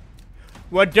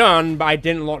 We're done, but I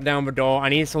didn't lock down the door. I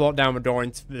need to lock down the door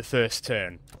into the first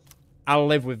turn. I'll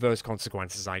live with those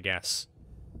consequences, I guess.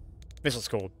 This was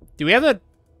cool. Do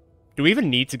we even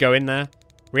need to go in there?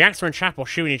 Reactor and Chapel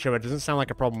shooting each other doesn't sound like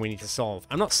a problem we need to solve.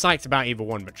 I'm not psyched about either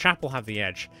one, but Chapel have the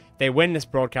edge. If they win, this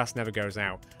broadcast never goes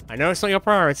out. I know it's not your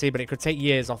priority, but it could take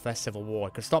years off their civil war.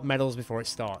 It could stop medals before it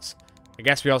starts. I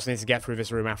guess we also need to get through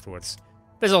this room afterwards.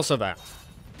 There's also that.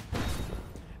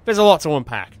 There's a lot to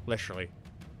unpack, literally.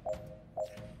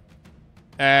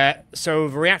 So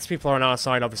the reactor people are on our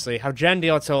side, obviously. Have Jen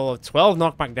deal a total of 12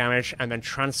 knockback damage, and then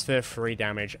transfer 3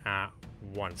 damage at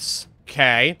once.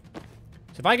 Okay.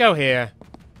 So if I go here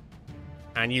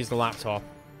and use the laptop,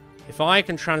 if I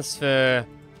can transfer...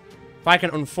 If I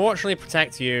can unfortunately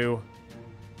protect you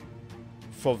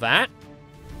for that...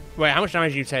 Wait, how much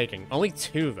damage are you taking? Only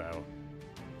 2, though.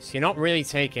 So you're not really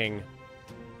taking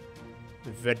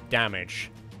the damage.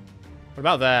 What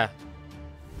about there?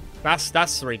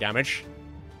 That's 3 damage.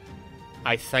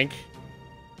 I think.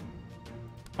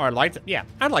 Or I'd like to... Yeah,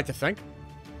 I'd like to think.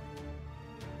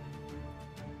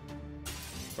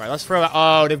 Right, let's throw that...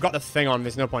 Oh, they've got the thing on.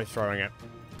 There's no point throwing it.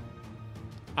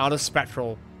 Out of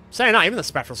Spectral... Saying that, even the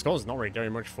Spectral Skull is not really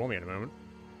doing much for me at the moment.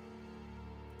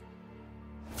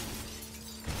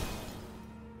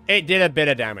 It did a bit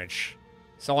of damage.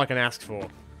 That's all I can ask for.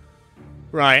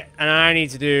 Right, and I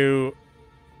need to do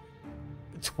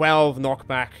 12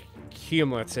 knockback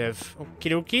cumulative.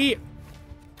 Okie dokie.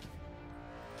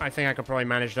 I think I can probably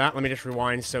manage that. Let me just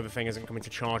rewind so the thing isn't coming to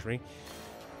charge me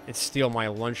and steal my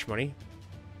lunch money.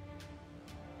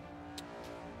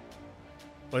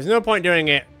 Well, there's no point doing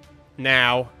it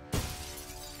now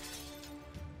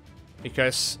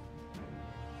because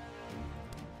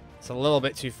it's a little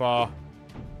bit too far.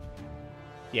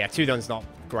 Yeah, 2 done's not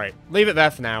great. Leave it there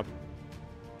for now.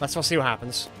 Let's see what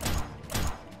happens.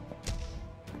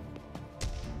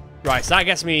 Right, so that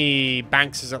gets me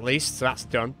Banks's at least, so that's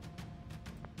done.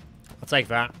 I'll take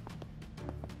that.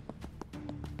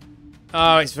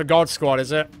 Oh, it's the God Squad,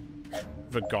 is it?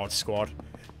 The God Squad.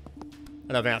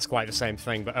 I don't think that's quite the same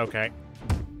thing, but okay.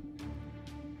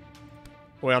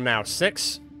 We are now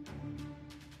 6.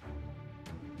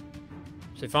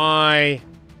 So if I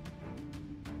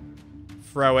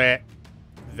throw it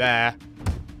there.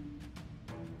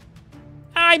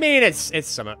 I mean, it's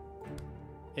something.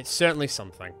 It's certainly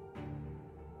something.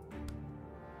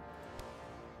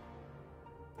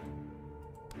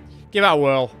 Give it a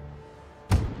whirl.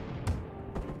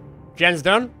 Jen's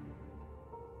done.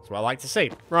 That's what I like to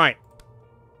see. Right.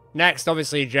 Next,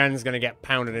 obviously, Jen's going to get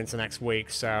pounded into next week,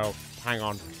 so hang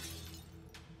on.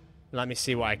 Let me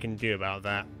see what I can do about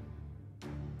that.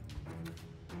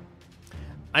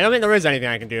 I don't think there is anything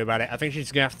I can do about it. I think she's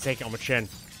going to have to take it on the chin.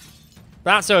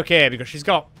 But that's okay, because she's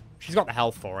got the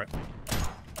health for it.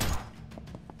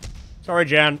 Sorry,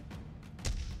 Jen.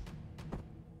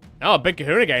 Oh, Big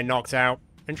Kahuna getting knocked out.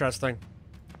 Interesting.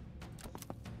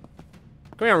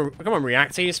 Come on,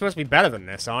 Reactor. You're supposed to be better than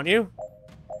this, aren't you?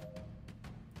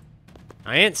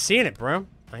 I ain't seeing it, bro.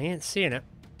 I ain't seeing it.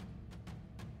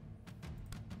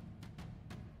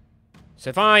 So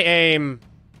if I aim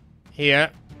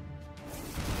here...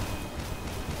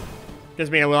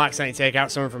 Doesn't mean I will accidentally take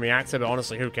out someone from Reactor, but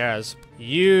honestly, who cares?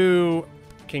 You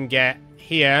can get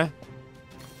here.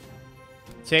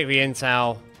 Take the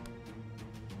intel.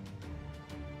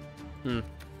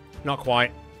 Not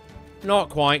quite. Not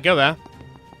quite. Go there.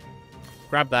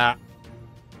 Grab that.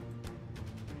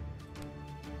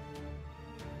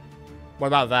 What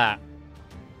about that?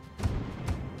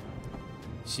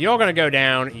 So you're gonna go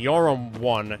down. You're on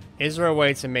 1. Is there a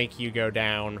way to make you go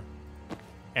down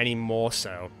any more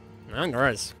so? I think there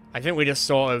is. I think we just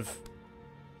sort of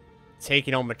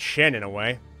taking on the chin in a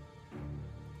way.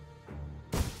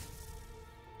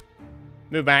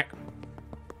 Move back.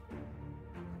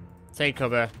 Take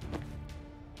cover.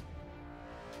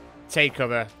 Take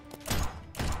cover.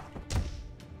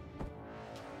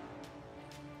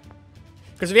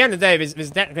 Because at the end of the day,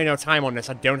 there's definitely no time on this.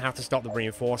 I don't have to stop the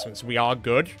reinforcements. We are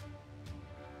good.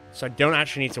 So I don't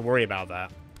actually need to worry about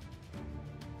that.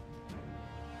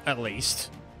 At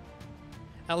least.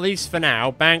 At least for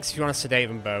now. Banks, if you want to sedate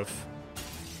them both.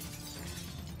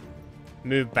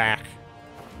 Move back.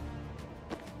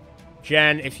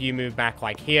 Jen, if you move back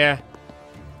like here.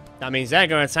 That means they're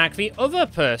going to attack the other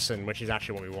person, which is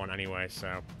actually what we want anyway,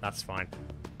 so that's fine.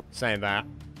 Saying that.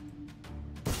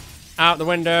 Out the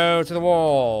window to the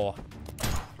wall.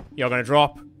 You're going to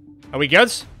drop. Are we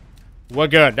good? We're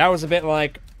good. That was a bit,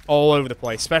 like, all over the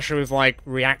place, especially with, like,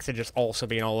 Reactor just also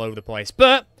being all over the place.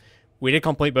 But we did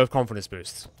complete both confidence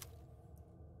boosts.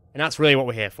 And that's really what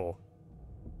we're here for.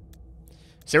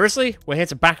 Seriously? We're here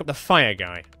to back up the fire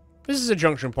guy. This is a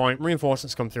junction point.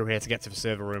 Reinforcements come through here to get to the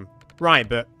server room. Right,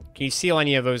 but can you seal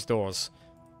any of those doors?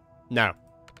 No.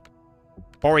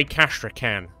 Bori Castra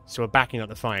can, so we're backing up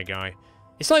the fire guy.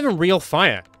 It's not even real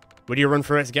fire. Would you run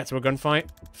through it to get to a gunfight?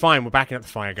 Fine, we're backing up the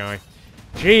fire guy.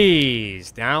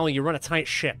 Jeez, Dal, you run a tight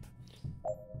ship.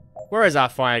 Where is our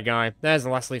fire guy? There's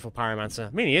the less lethal pyromancer. I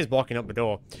mean, he is blocking up the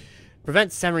door.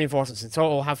 Prevent 10 reinforcements in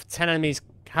total. Have enemies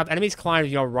collide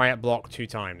with your riot block 2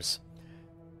 times.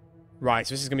 Right,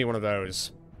 so this is going to be one of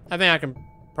those. I think I can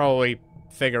probably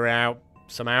figure it out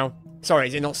somehow. Sorry,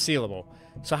 is it not sealable?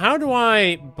 So how do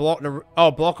I block the... Oh,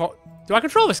 block... Do I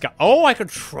control this guy? Oh, I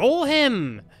control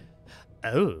him!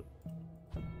 Oh.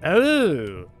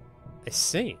 Oh. I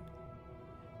see.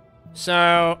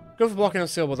 So, go for blocking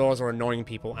unsealable doors or annoying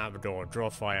people out the door. Draw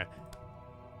fire.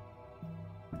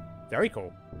 Very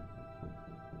cool.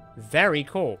 Very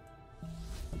cool.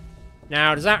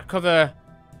 Now, does that cover...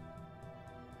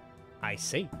 I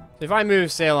see. So if I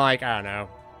move, say, like, I don't know,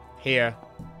 here,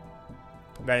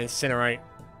 then incinerate.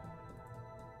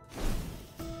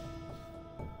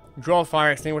 Draw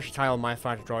fire, extinguish a tile on my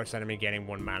fire to draw its enemy, getting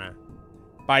 1 mana.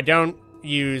 But I don't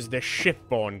use the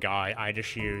shipborne guy, I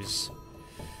just use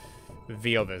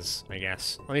the others, I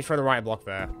guess. Let me throw the right block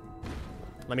there.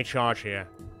 Let me charge here.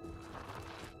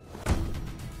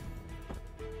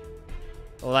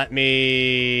 Let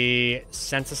me...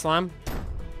 Center Slam.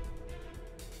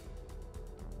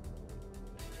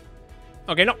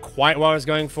 Okay, not quite what I was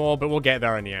going for, but we'll get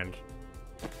there in the end.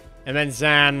 And then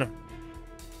Zan...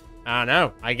 I don't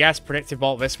know. I guess Predictive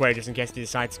Bolt this way, just in case they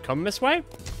decide to come this way?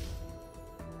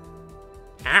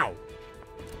 Ow.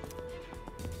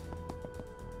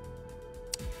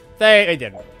 They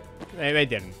didn't. They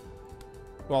didn't.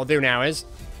 What I'll do now is...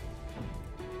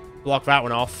 block that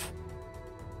one off.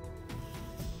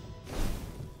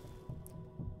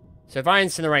 So if I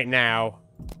incinerate now...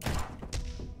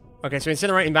 Okay, so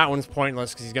incinerating that one's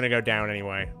pointless because he's going to go down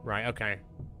anyway. Right, okay.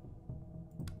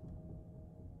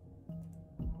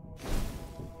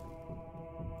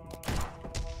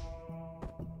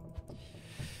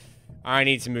 I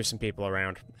need to move some people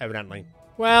around, evidently.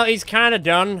 Well, he's kind of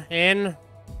done in,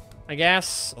 I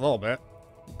guess, a little bit.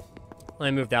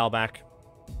 Let me move Dal back.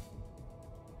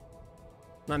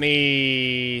 Let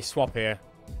me swap here.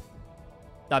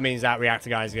 That means that reactor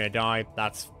guy is going to die.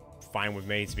 That's fine with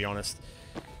me, to be honest.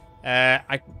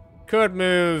 I could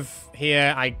move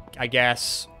here, I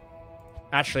guess.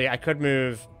 Actually, I could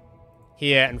move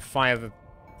here and fire the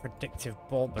Predictive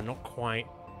Bolt, but not quite.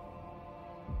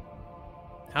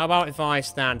 How about if I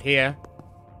stand here?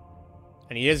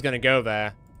 And he is going to go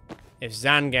there. If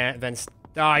Zan then...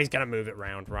 Oh, he's going to move it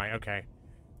round. Right, okay.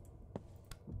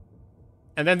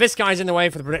 And then this guy's in the way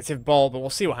for the Predictive Bolt, but we'll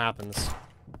see what happens.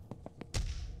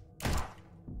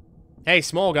 Hey,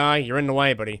 small guy, you're in the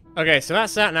way, buddy. Okay, so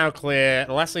that's that now clear.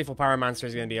 The less lethal Pyromancer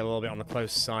is going to be a little bit on the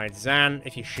close side. Zan,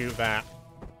 if you shoot that,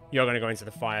 you're going to go into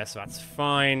the fire, so that's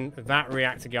fine. That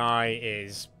reactor guy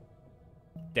is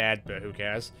dead, but who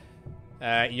cares?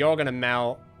 You're going to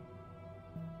melt.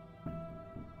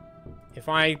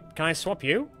 Can I swap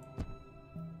you?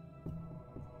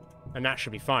 And that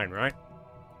should be fine, right?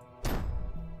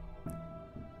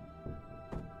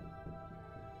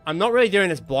 I'm not really doing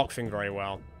this block thing very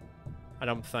well. I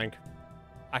don't think.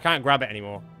 I can't grab it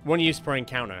anymore. One use per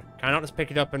encounter. Can I not just pick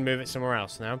it up and move it somewhere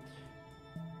else now?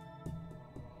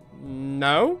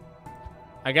 No?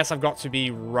 I guess I've got to be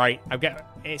right.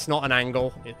 It's not an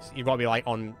angle. You've got to be like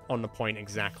on the point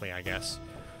exactly, I guess.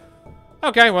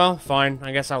 Okay, well, fine.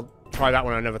 I guess I'll try that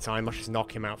one another time. I'll just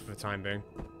knock him out for the time being.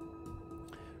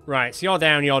 Right, so you're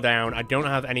down, you're down. I don't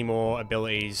have any more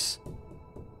abilities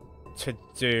to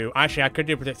do. Actually, I could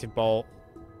do Predictive Bolt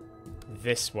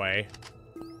this way.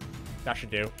 That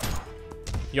should do.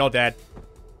 You're dead.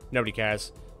 Nobody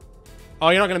cares. Oh,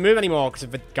 you're not going to move anymore because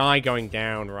of the guy going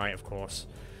down. Right, of course.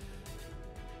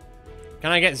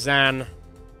 Can I get Zan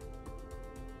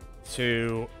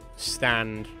to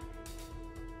stand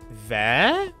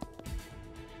there?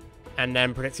 And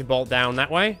then Predictive Bolt down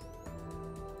that way?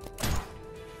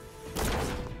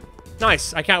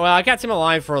 Nice. I kept him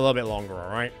alive for a little bit longer,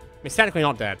 alright? He's technically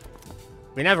not dead.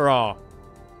 We never are.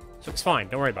 So it's fine.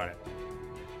 Don't worry about it.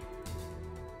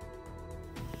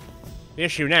 The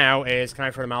issue now is, can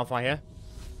I throw the Malphite here?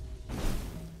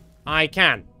 I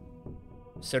can.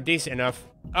 So decent enough.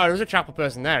 Oh, there was a chapel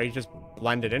person there. He just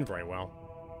blended in very well.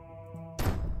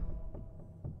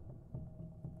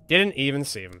 Didn't even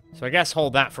see him. So I guess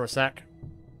hold that for a sec.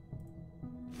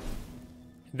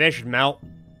 They should melt.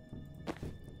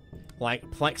 Like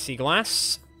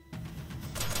plexiglass.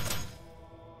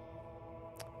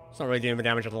 It's not really doing the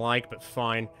damage I'd like, but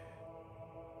fine.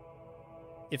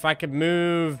 If I could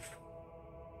move...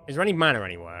 Is there any mana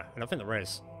anywhere? I don't think there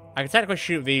is. I could technically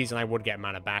shoot these and I would get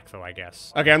mana back, though, I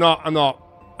guess. Okay, I don't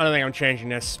think I'm changing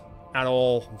this at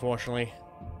all, unfortunately.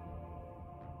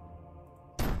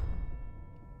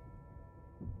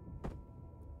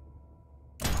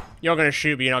 You're going to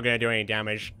shoot, but you're not going to do any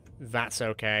damage. That's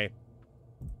okay.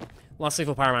 Last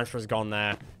lethal Pyromancer has gone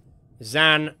there.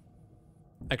 Zan,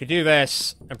 I could do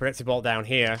this and Predictive Bolt down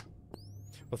here.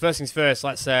 Well, first things first,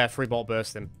 let's free bolt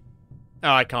burst him.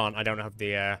 Oh, I can't. I don't have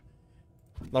the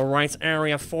right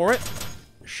area for it.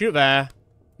 Shoot there.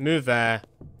 Move there.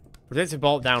 Predictive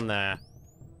Bolt down there.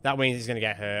 That means he's going to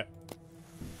get hurt.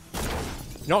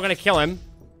 Not going to kill him.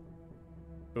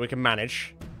 But we can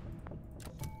manage.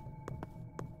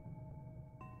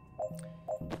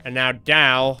 And now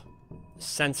Dal.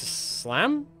 Center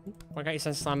Slam? Why can't you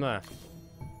Center Slam there?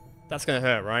 That's going to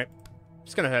hurt, right?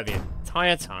 It's going to hurt the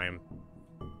entire time.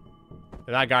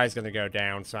 But that guy's going to go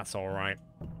down, so that's alright.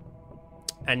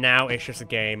 And now it's just a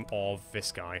game of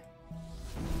this guy.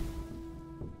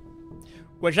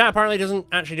 Which that apparently doesn't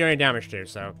actually do any damage to,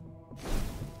 so...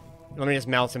 Let me just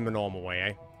melt him the normal way,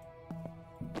 eh?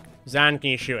 Zan,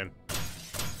 can you shoot him?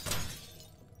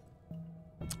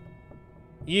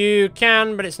 You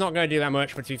can, but it's not going to do that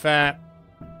much, but to be fair,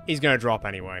 he's going to drop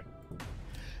anyway.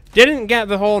 Didn't get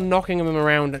the whole knocking them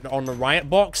around on the riot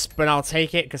box, but I'll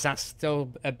take it, because that's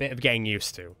still a bit of getting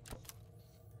used to.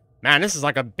 Man, this is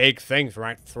like a big thing for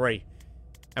Act 3.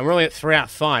 And we're only at 3 out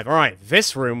of 5. Alright,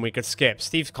 this room we could skip.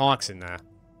 Steve Clark's in there.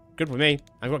 Good with me.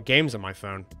 I've got games on my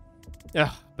phone.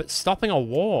 Ugh, but stopping a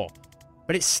war.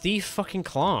 But it's Steve fucking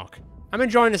Clark. I'm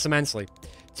enjoying this immensely.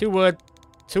 Two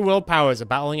world powers are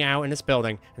battling it out in this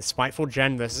building, and Spiteful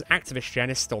Jen versus Activist Jen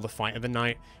is still the fight of the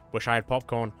night. Wish I had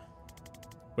popcorn.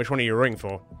 Which one are you rooting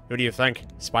for? Who do you think?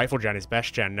 Spiteful Jen is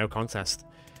best Jen, no contest.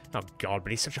 Oh god,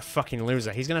 but he's such a fucking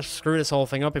loser. He's gonna screw this whole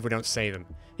thing up if we don't save him.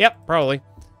 Yep, probably.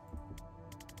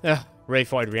 Ugh, really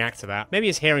thought I'd react to that. Maybe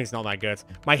his hearing's not that good.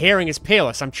 My hearing is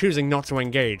peerless, I'm choosing not to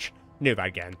engage. Knew that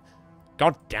again.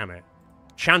 God damn it.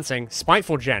 Chanting,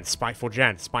 Spiteful Jen, Spiteful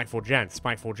Jen, Spiteful Jen,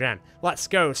 Spiteful Jen. Let's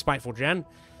go, Spiteful Jen.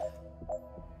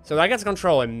 So do I get to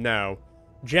control him? No.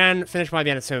 Jen, finish by the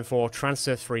end of turn 4,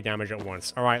 transfer 3 damage at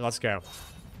once. Alright, let's go.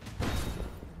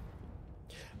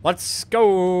 Let's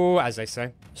go, as they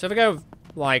say. So if I go,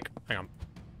 like, hang on.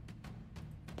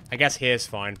 I guess here's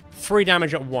fine. 3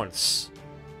 damage at once.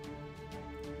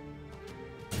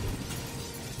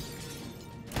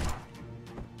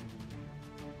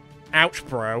 Ouch,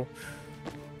 bro.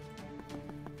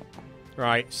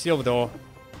 Right, seal the door.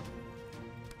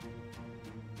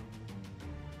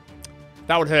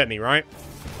 That would hurt me, right?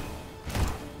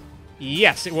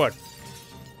 Yes, it would.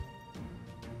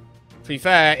 To be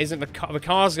fair, isn't the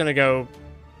car's gonna go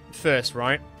first,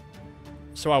 right?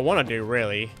 So I want to do,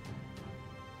 really.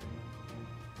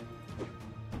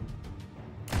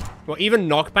 Well, even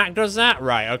knockback does that?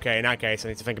 Right, okay, in that case, I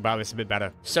need to think about this a bit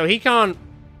better. So he can't...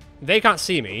 They can't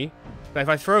see me, but if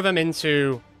I throw them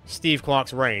into Steve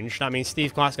Clark's range, that means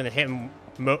Steve Clark's gonna hit him,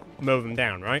 move them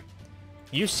down, right?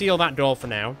 You seal that door for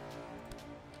now.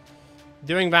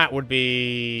 Doing that would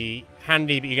be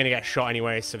handy, but you're going to get shot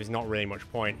anyway, so there's not really much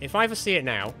point. If I foresee it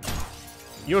now,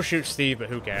 you'll shoot Steve, but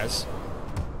who cares?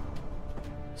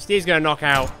 Steve's going to knock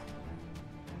out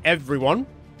everyone.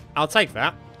 I'll take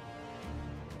that.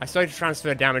 I started to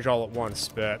transfer damage all at once,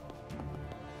 but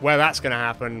where that's going to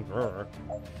happen,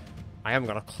 I haven't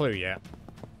got a clue yet.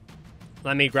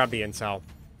 Let me grab the intel.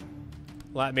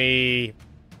 Let me...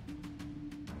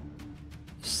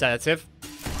 Sedative.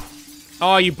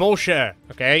 Oh, you bullshitter.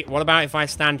 Okay, what about if I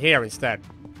stand here instead?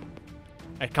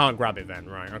 I can't grab it then.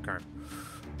 Right, okay.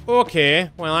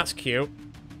 Okay, well, that's cute.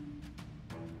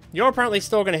 You're apparently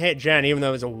still going to hit Jen, even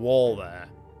though there's a wall there.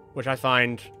 Which I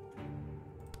find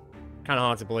kind of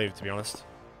hard to believe, to be honest.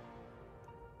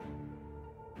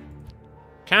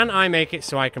 Can I make it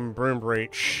so I can broom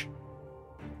breach?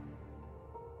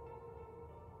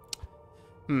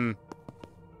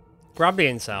 Grab the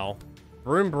intel.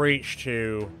 Broom breach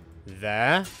to...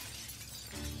 there.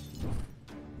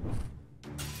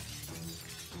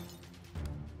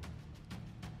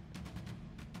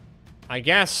 I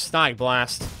guess Static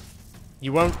Blast.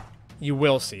 You won't... You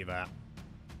will see that.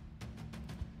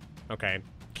 Okay,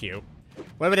 cute.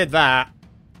 What if I did that,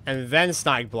 and then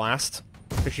Static Blast,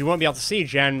 because you won't be able to see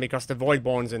Jen because the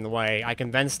Voidborn's in the way, I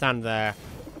can then stand there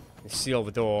and seal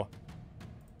the door.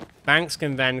 Banks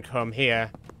can then come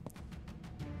here.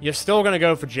 You're still gonna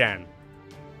go for Jen.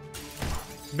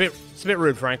 It's a bit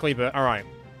rude, frankly, but alright.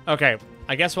 Okay,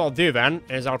 I guess what I'll do then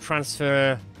is I'll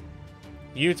transfer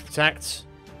you to protect,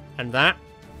 and that.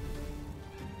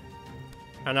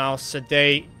 And I'll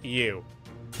sedate you.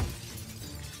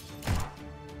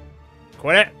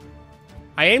 Quit it.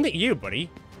 I aimed at you, buddy.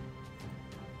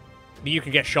 But you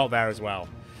can get shot there as well.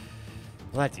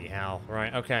 Bloody hell.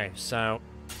 Right, okay, so...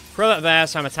 throw that there,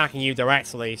 so I'm attacking you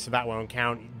directly, so that won't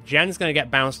count. Jen's gonna get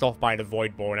bounced off by the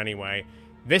Voidborn anyway.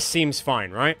 This seems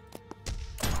fine, right?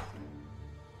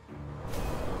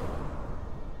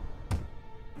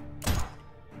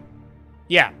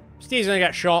 Yeah, Steve's gonna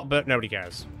get shot, but nobody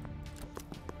cares.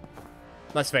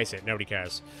 Let's face it, nobody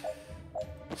cares.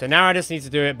 So now I just need to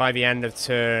do it by the end of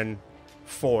turn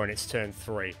 4, and it's turn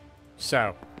 3.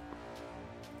 So,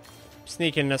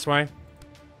 sneak in this way.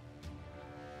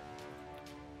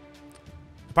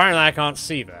 Apparently I can't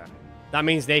see there. That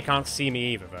means they can't see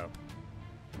me either, though.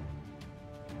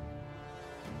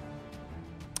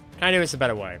 Can I do this a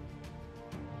better way?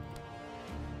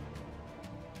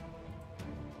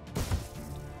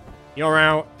 You're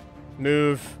out.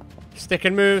 Move. Stick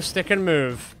and move, stick and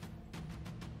move.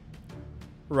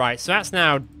 Right, so that's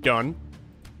now done.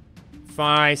 If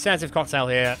I sedative cocktail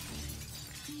here,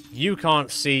 you can't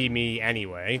see me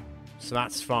anyway, so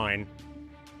that's fine.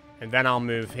 And then I'll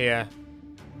move here.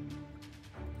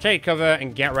 Take cover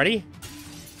and get ready.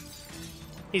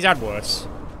 He's had worse.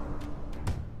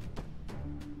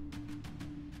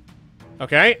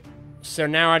 Okay, so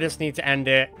now I just need to end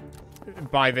it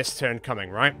by this turn coming,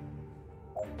 right?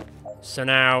 So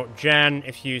now, Jen,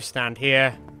 if you stand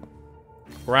here,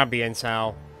 grab the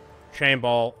intel, chain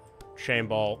bolt,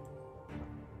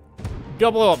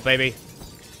 double up, baby.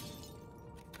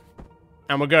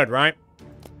 And we're good, right?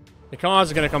 The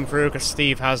cars are going to come through because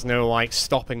Steve has no, like,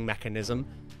 stopping mechanism.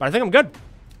 But I think I'm good.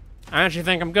 I actually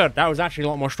think I'm good. That was actually a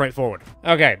lot more straightforward.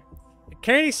 Okay.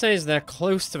 Kennedy says they're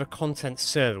close to the content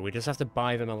server. We just have to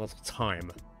buy them a little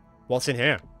time. What's in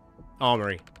here?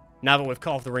 Armory. Now that we've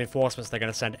cut off the reinforcements, they're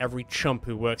going to send every chump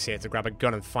who works here to grab a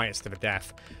gun and fight us to the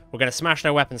death. We're going to smash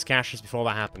their weapons caches before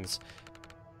that happens.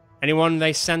 Anyone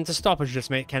they send to stop us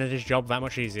just make Kennedy's job that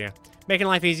much easier. Making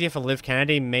life easier for Liv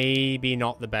Kennedy may be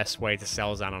not the best way to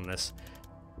sell Zan on this.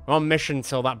 I'm on mission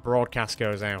until that broadcast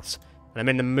goes out. And I'm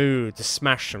in the mood to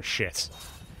smash some shit.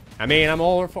 I mean, I'm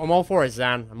all for it,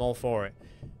 Zan. I'm all for it.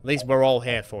 At least we're all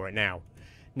here for it now.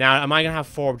 Now, am I going to have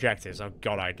 4 objectives? Oh,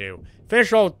 God, I do.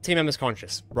 Finish all team members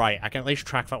conscious. Right, I can at least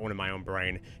track that one in my own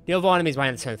brain. Deal with all enemies by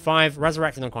end of turn 5.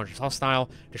 Resurrect an unconscious hostile.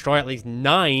 Destroy at least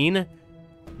 9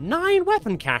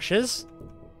 weapon caches.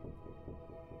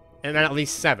 And then at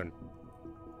least 7.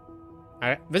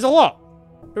 There's a lot.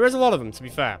 There is a lot of them, to be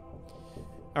fair.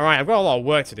 Alright, I've got a lot of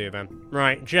work to do then.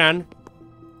 Right, Jen.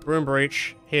 Broom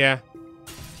breach. Here.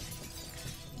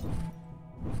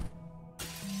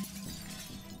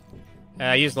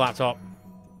 Use the laptop.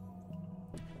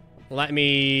 Let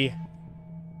me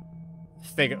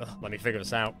figure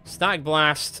this out. Static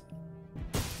blast.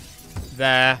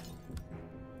 There.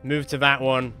 Move to that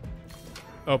one.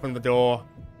 Open the door.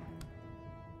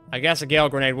 I guess a gale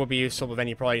grenade would be useful, but then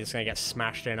you're probably just gonna get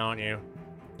smashed in, aren't you?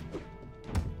 I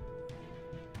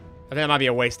think that might be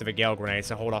a waste of a gale grenade,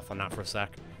 so hold off on that for a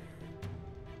sec.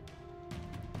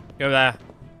 Go there.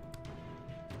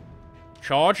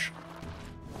 Charge.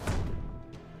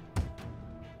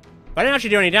 But I didn't actually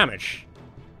do any damage.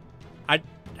 I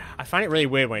find it really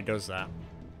weird when it does that.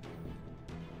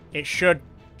 It should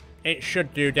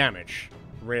do damage,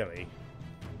 really.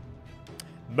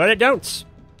 But it don't.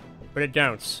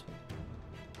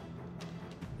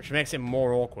 Which makes it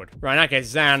more awkward. Right, in that case,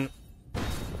 Zan,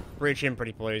 reach in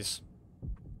pretty please.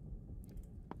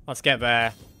 Let's get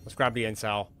there. Let's grab the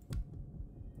intel.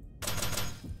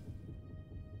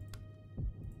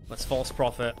 Let's false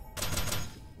prophet.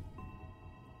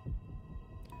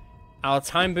 I'll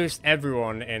time boost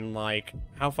everyone in, like...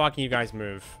 How far can you guys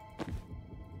move?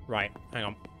 Right, hang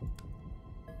on.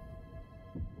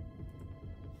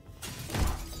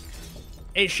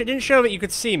 It didn't show that you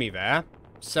could see me there,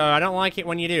 so I don't like it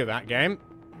when you do that, game.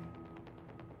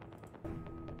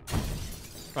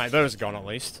 Right, those are gone at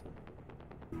least.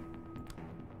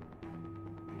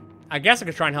 I guess I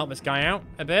could try and help this guy out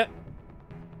a bit.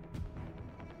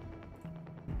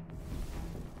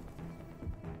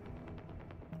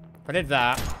 If I did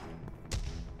that...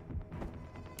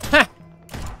 Ha!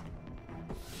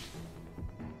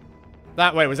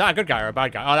 Wait, was that a good guy or a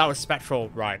bad guy? Oh, that was spectral.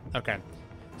 Right, okay.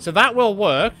 So that will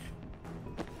work.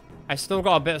 I still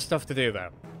got a bit of stuff to do, though.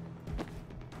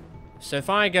 So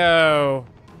if I go...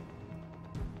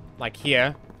 like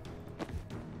here...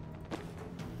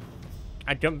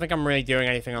 I don't think I'm really doing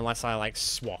anything unless I, like,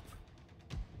 swap.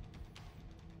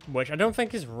 Which I don't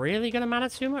think is really going to matter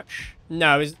too much.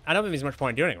 No, I don't think there's much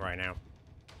point in doing it right now.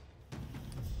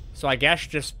 So I guess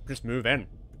just move in.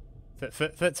 For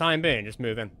the time being, just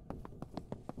move in.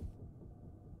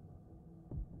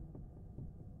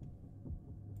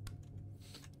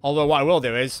 Although what I will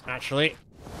do is, actually,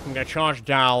 I'm going to charge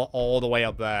Dal all the way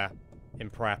up there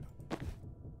in prep.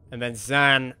 And then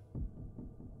Zan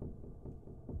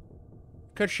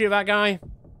could shoot that guy,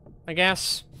 I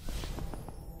guess.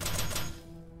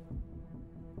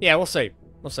 Yeah, we'll see.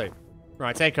 We'll see.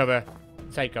 Right, take cover.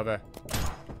 Take cover.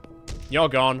 You're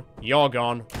gone. You're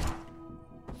gone.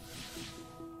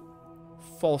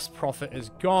 False prophet is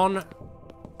gone.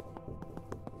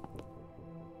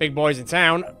 Big boys in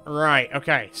town. Right,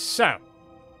 okay, so.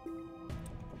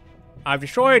 I've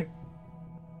destroyed...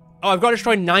 Oh, I've got to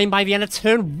destroy 9 by the end of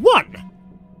turn 1!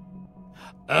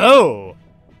 Oh!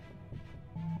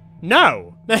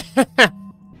 No!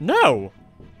 No!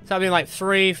 So that'd be like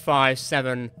 3, 5,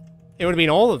 7... It would have been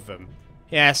all of them.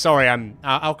 Yeah, sorry,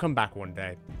 I'll come back one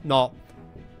day. Not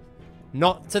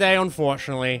today,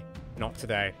 unfortunately. Not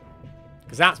today.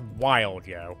 Because that's wild,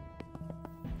 yo.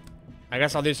 I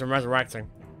guess I'll do some resurrecting.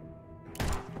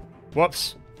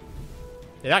 Whoops.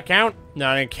 Did that count?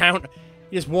 No, it didn't count.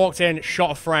 He just walked in,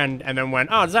 shot a friend, and then went,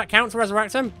 oh, does that count to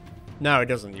resurrect him? No, it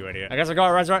doesn't, you idiot. I guess I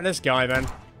gotta resurrect this guy, then.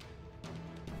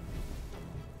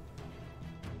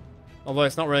 Although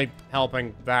it's not really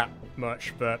helping that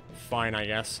much, but fine, I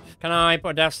guess. Can I put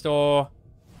a death store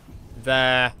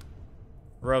there?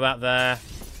 Throw that there. At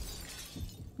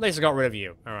least I got rid of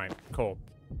you. Alright, cool.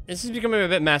 This is becoming a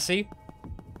bit messy.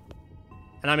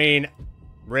 And I mean,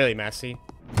 really messy.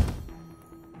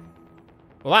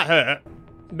 Well, that hurt.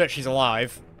 But she's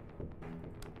alive.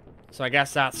 So I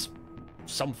guess that's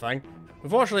something.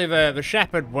 Unfortunately, the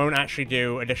shepherd won't actually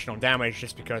do additional damage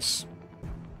just because...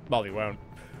 well, he won't.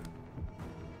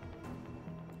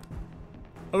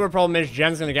 Other problem is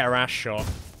Jen's going to get her ass shot.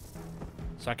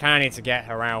 So I kind of need to get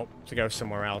her out to go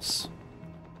somewhere else.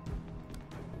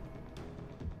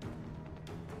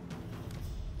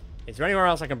 Is there anywhere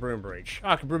else I can broom breach? Oh,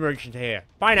 I can broom breach into here.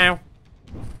 Bye now.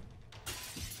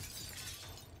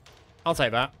 I'll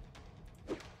take that.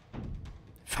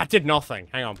 That did nothing.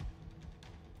 Hang on.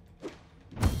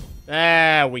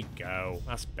 There we go.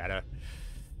 That's better.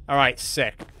 Alright,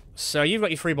 sick. So you've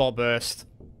got your free ball burst.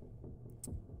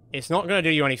 It's not going to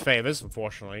do you any favors,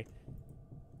 unfortunately.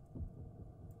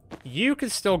 You can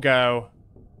still go.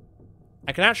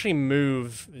 I can actually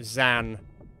move Zan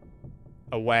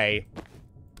away.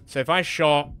 So if I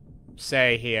shot,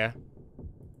 say, here.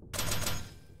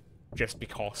 Just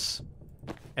because.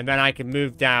 And then I can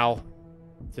move Dal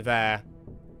to there.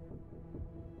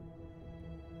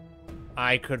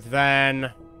 I could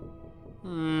then...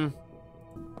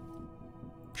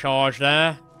 charge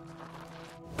there.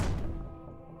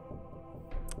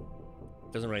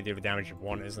 Doesn't really do the damage you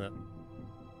want, isn't it?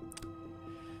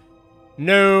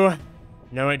 No.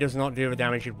 No, it does not do the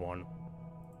damage you'd want.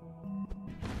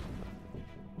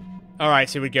 Alright,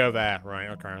 so we'd go there. Right,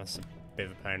 okay, that's a bit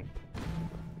of a pain.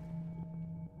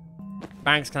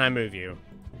 Banks, can I move you?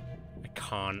 I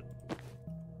can't.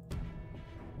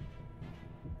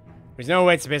 There's no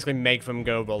way to basically make them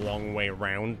go the long way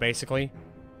around, basically.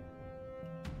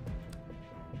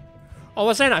 Oh,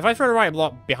 let's say that. If I throw the right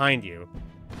block behind you,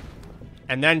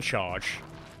 and then charge,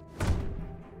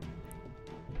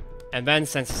 and then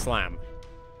sense slam.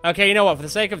 Okay, you know what? For the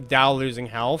sake of Dal losing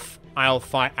health, I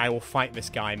will fight this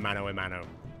guy mano a mano.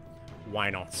 Why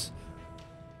not?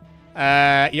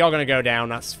 You're gonna go down,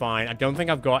 that's fine. I don't think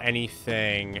I've got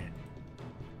anything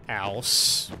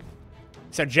else.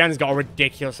 So Jen's got a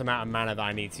ridiculous amount of mana that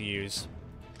I need to use.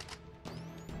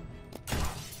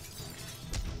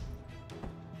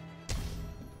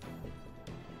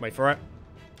 Wait for it.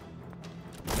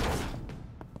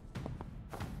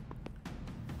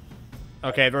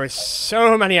 Okay, there are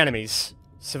so many enemies.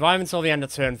 Survive until the end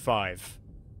of turn 5.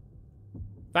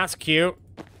 That's cute,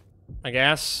 I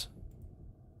guess.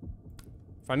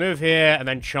 If I move here and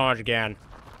then charge again.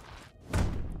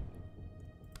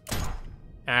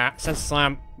 Sensor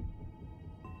slam.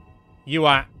 You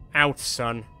are out,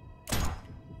 son.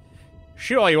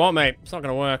 Shoot all you want, mate. It's not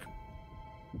gonna work.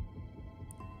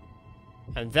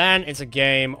 And then it's a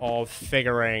game of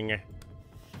figuring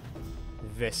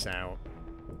this out.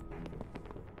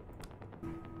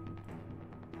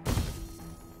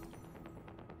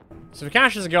 So the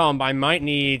caches are gone, but I might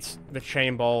need the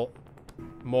chain bolt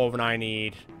more than I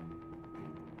need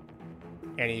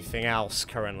anything else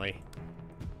currently.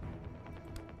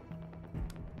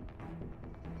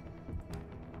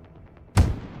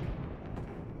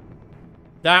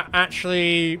 That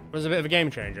actually was a bit of a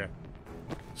game changer.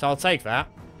 So I'll take that.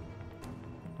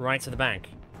 Right to the bank.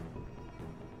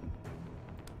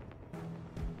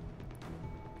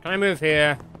 Can I move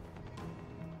here?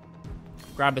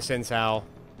 Grab this intel.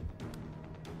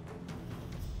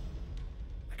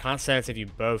 I can't sensitive you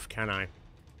both, can I?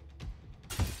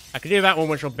 I could do that one,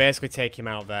 which will basically take him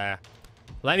out there.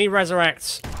 Let me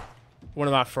resurrect one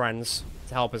of our friends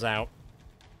to help us out.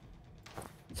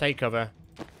 Take cover.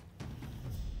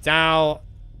 Dal.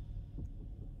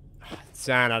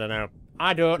 Zan, I don't know.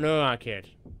 I don't know, our kid.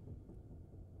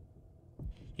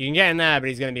 You can get in there, but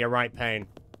he's going to be a right pain.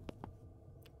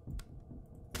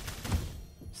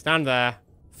 Stand there.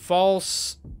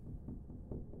 False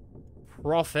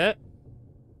prophet.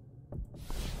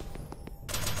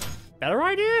 Better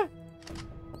idea?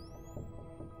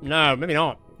 No, maybe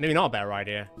not. Maybe not a better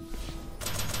idea.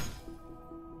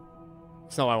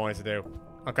 It's not what I wanted to do.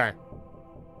 Okay.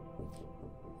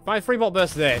 If I free bolt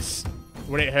burst this,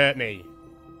 would it hurt me?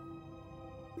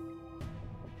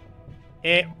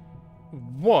 It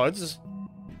would,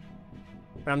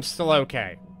 but I'm still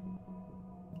okay.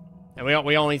 And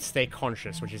we all need to stay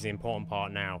conscious, which is the important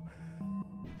part now.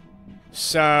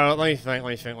 So, let me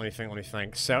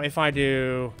think. So, if I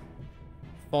do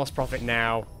False Prophet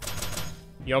now,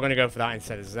 you're going to go for that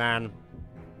instead of Zan.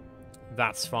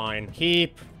 That's fine.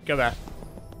 Keep. Go there.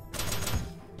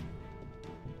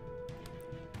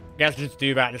 Guess just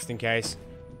do that just in case.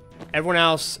 Everyone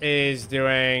else is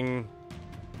doing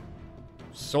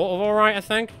sort of alright, I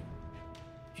think.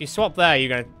 If you swap there, you're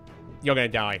going to You're gonna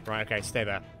die. Right, okay, stay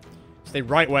there. Stay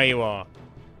right where you are.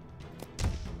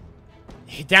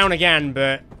 Down again,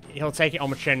 but he'll take it on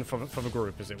the chin for the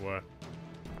group, as it were.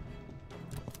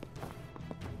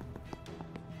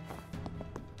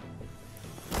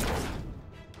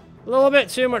 A little bit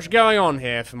too much going on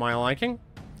here for my liking.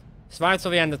 Survive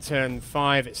till the end of turn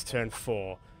 5, it's turn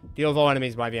 4. Deal with all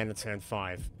enemies by the end of turn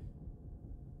 5.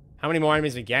 How many more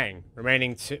enemies are we getting?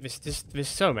 Remaining 2. There's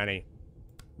so many.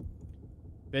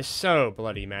 There's so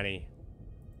bloody many.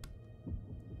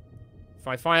 If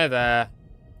I fire there,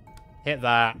 hit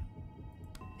that,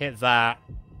 hit that,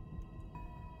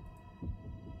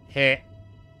 hit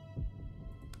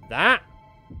that,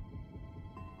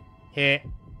 hit,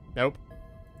 nope,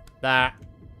 that.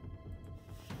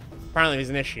 Apparently there's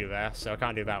an issue there, so I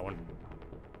can't do that one.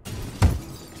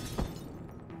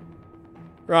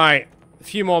 Right, a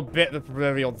few more bit of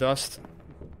proverbial dust.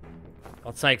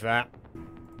 I'll take that.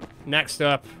 Next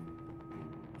up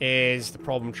is the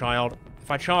problem child.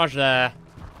 If I charge there,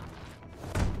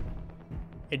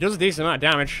 it does a decent amount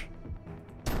of damage.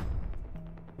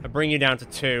 I bring you down to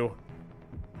 2.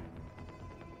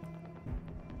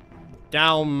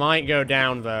 Dal might go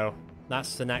down, though.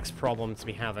 That's the next problem to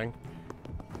be having.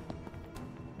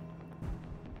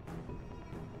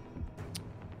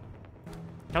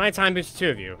 Can I time boost 2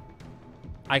 of you?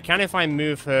 I can if I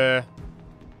move her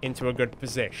into a good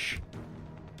position.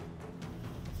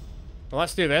 Well,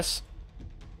 let's do this.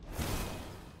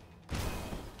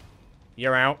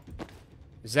 You're out.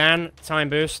 Zan, time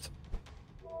boost.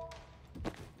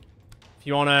 If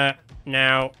you want to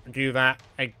now do that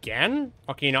again?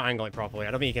 Or can you not angle it properly?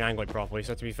 I don't think you can angle it properly,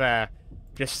 so to be fair,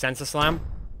 just sensor slam.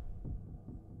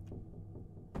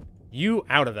 You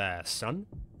out of there, son.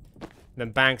 And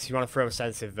then Banks, you want to throw a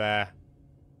sensitive there.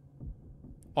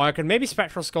 Or I could maybe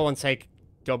Spectral Skull and take...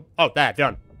 Oh, there,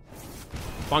 done.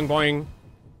 Boing, boing.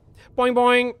 Boing,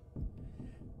 boing.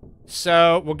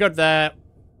 So, we're good there.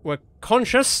 We're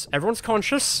conscious. Everyone's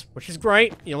conscious, which is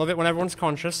great. You love it when everyone's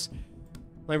conscious.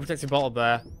 Let me protect the bottle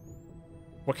there.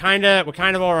 We're kind of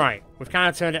alright. We've kind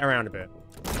of turned it around a bit.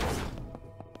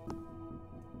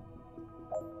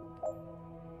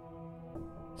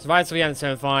 Survived to the end of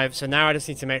turn 5, so now I just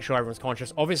need to make sure everyone's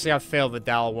conscious. Obviously, I've failed the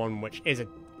Dal one, which is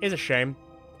a shame.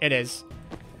 It is.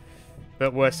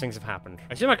 But worse things have happened.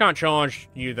 I assume I can't charge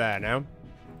you there, no?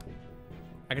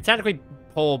 I could technically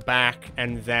pull back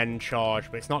and then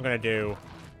charge, but it's not going to do...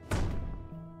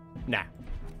 Nah.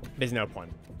 There's no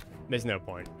point. There's no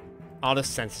point. I'll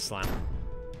just sensor slam.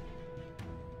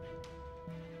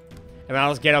 And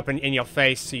I'll just get up in your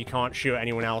face so you can't shoot at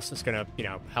anyone else that's going to, you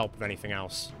know, help with anything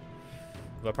else.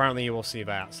 But apparently you will see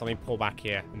that. So let me pull back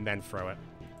here and then throw it.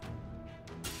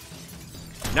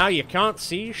 Now you can't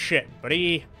see shit,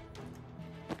 buddy.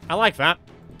 I like that.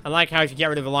 I like how if you get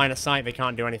rid of the line of sight, they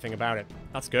can't do anything about it.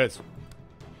 That's good.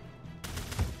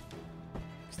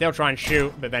 Still try and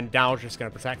shoot, but then Dal's just going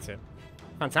to protect it.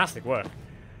 Fantastic work.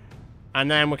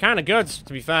 And then we're kind of good,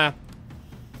 to be fair.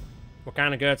 We're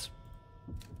kind of good.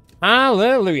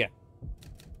 Hallelujah.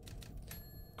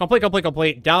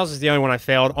 Complete. Dal's is the only one I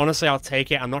failed. Honestly, I'll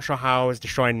take it. I'm not sure how I was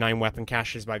destroying 9 weapon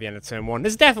caches by the end of turn 1.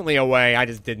 There's definitely a way. I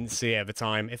just didn't see it at the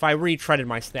time. If I retreaded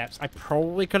my steps, I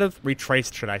probably could have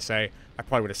retraced, should I say. I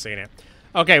probably would have seen it.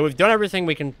 Okay, we've done everything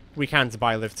we can to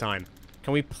buy live time.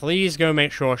 Can we please go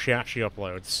make sure she actually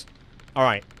uploads?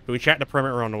 Alright, we check the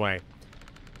perimeter on the way.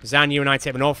 Zan, you and I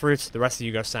take the north route, the rest of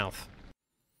you go south.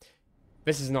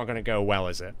 This is not going to go well,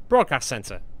 is it? Broadcast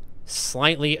center.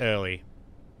 Slightly early.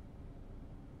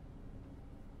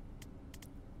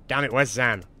 Damn it, where's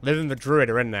Zan? Liv and the Druid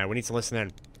are in there. We need to listen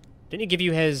in. Didn't he give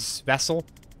you his vessel?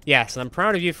 Yes, and I'm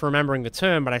proud of you for remembering the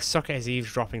term, but I suck at his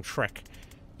eavesdropping trick.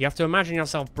 You have to imagine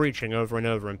yourself breaching over and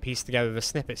over and piece together the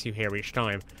snippets you hear each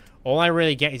time. All I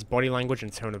really get is body language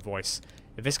and tone of voice.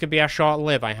 If this could be our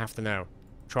short-lived, I have to know.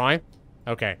 Try?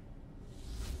 Okay.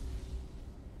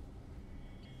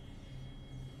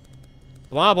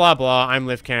 Blah, blah, blah. I'm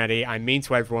Liv Kennedy. I'm mean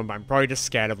to everyone, but I'm probably just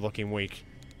scared of looking weak.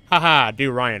 Haha,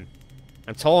 do Ryan.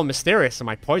 I'm tall and mysterious, and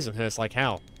my poison hurts like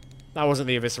hell. That wasn't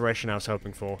the evisceration I was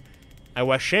hoping for. I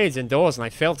wear shades indoors, and I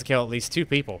failed to kill at least 2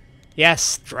 people.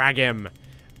 Yes, drag him.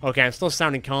 Okay, I'm still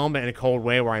sounding calm, but in a cold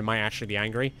way where I might actually be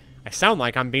angry. I sound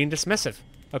like I'm being dismissive.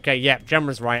 Okay, yep,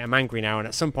 Gemma's right, I'm angry now, and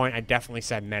at some point I definitely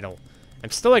said metal.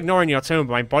 I'm still ignoring your tone,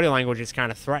 but my body language is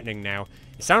kind of threatening now.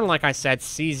 It sounded like I said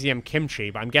cesium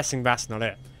kimchi, but I'm guessing that's not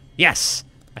it. Yes!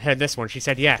 I heard this one, she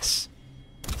said yes.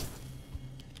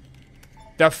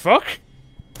 The fuck?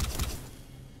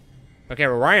 Okay,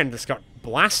 well, Ryan just got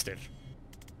blasted.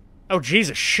 Oh,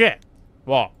 Jesus, shit.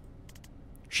 What?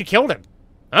 She killed him.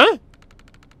 Huh?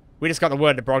 We just got the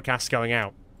word the broadcast's going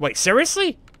out. Wait,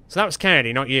 seriously? So that was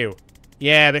Kennedy, not you.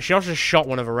 Yeah, but she also just shot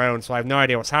one of her own, so I have no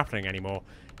idea what's happening anymore.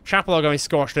 Chapel are going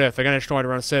scorched earth. They're going to destroy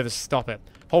their own servers to stop it.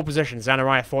 Hold position.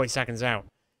 Zanariah 40 seconds out.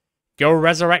 Go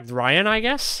resurrect Ryan, I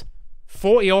guess?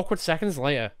 40 awkward seconds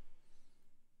later.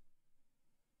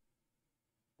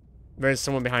 There's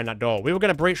someone behind that door. We were going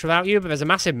to breach without you, but there's a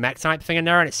massive mech type thing in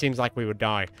there, and it seems like we would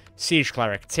die. Siege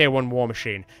Cleric, Tier 1 War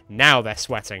Machine. Now they're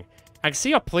sweating. I can see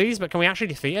your pleas, but can we actually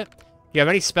defeat it? Do you have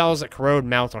any spells that corrode,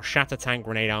 melt, or shatter tank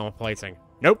grenade armor plating?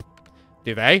 Nope.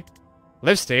 Do they?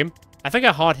 Liv's team. I think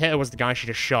a hard hitter was the guy she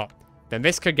just shot. Then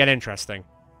this could get interesting.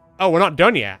 Oh, we're not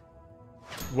done yet.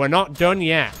 We're not done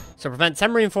yet. So prevent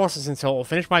 10 reinforcements in total,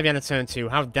 finish by the end of turn 2,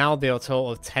 have Dal deal a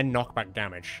total of 10 knockback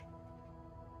damage.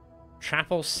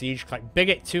 Chapel, Siege, Cleric.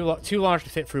 Bigot, too large to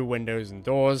fit through windows and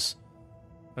doors.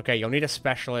 Okay, you'll need a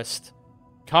specialist.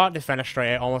 Can't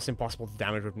defenestrate it, almost impossible to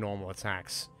damage with normal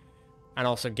attacks. And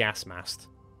also gas mast.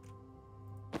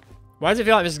 Why does it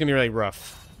feel like this is going to be really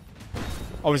rough?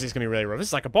 Obviously it's going to be really rough. This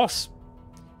is like a boss.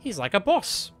 He's like a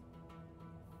boss.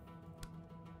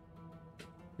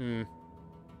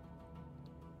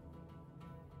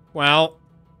 Well,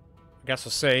 I guess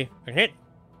we'll see. I can hit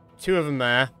 2 of them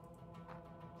there.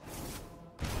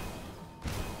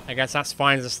 I guess that's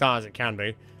fine as a start as it can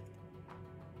be.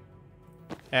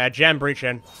 Gem breach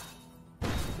in.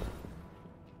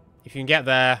 If you can get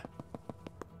there,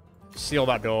 seal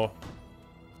that door.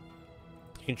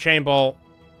 You can chain bolt.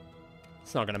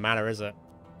 It's not going to matter, is it?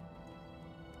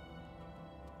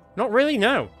 Not really,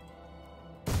 no.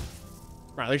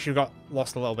 Right, at least you've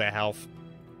lost a little bit of health.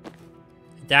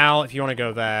 Dal, if you want to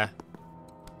go there.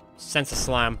 Sensor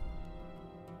slam.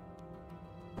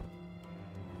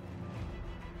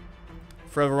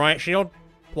 Throw the riot shield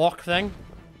block thing.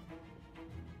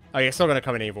 Oh, you're still going to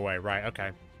come in either way. Right,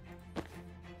 okay.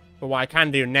 But what I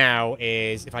can do now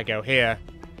is, if I go here,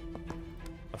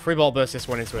 a free bolt burst this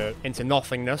one into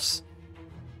nothingness.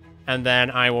 And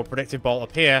then I will predictive bolt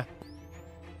up here.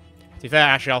 To be fair,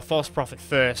 actually, I'll false prophet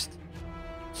first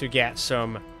to get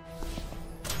some...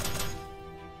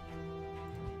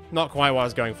 Not quite what I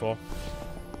was going for.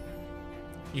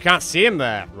 You can't see him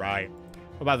there. Right.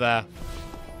 What about there?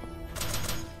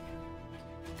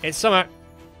 It's summer.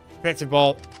 Predictive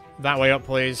bolt. That way up,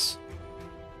 please.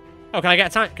 Oh, can I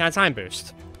get a time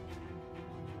boost?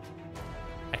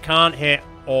 I can't hit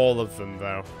all of them,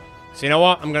 though. So you know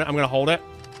what? I'm gonna hold it.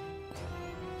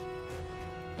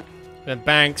 Then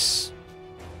Banks.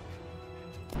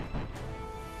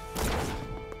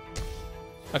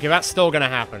 Okay, that's still gonna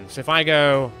happen. So if I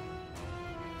go...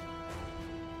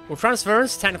 Will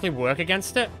transference technically work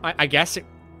against it? I guess it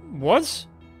was?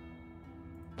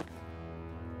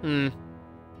 You're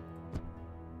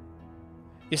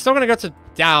still gonna go to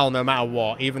Dal no matter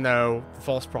what, even though the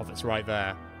false prophet's right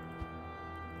there.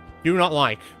 Do not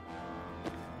like.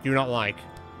 Do not like.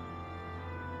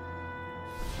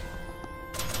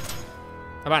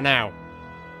 How about now?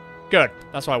 Good.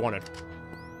 That's what I wanted.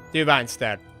 Do that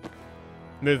instead.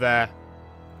 Move there.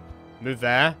 Move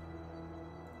there.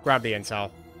 Grab the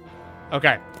intel.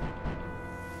 Okay.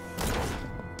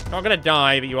 Not gonna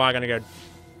die, but you are gonna go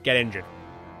get injured.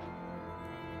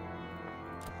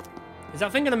 Is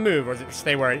that thing gonna move, or does it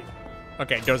stay where it...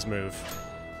 Okay, it does move.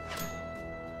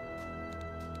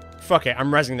 Fuck it,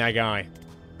 I'm rezzing that guy.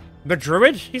 The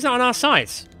druid? He's not on our side.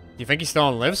 Do you think he still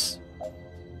on lives?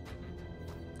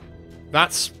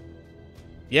 That's...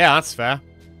 Yeah, that's fair.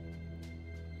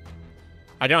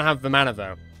 I don't have the mana,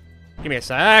 though. Give me a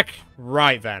sec.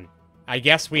 Right, then. I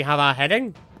guess we have our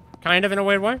heading? Kind of, in a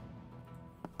weird way.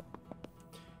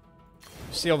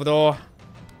 Seal the door.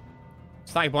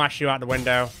 Static blast you out the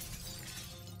window.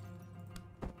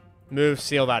 Move,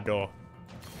 seal that door.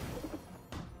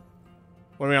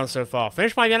 What are we on so far?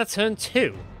 Finished by the end of turn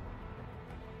 2.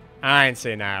 I ain't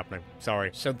seeing that happening. Sorry.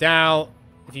 So, Dal,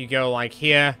 if you go, like,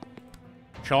 here...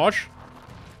 Charge.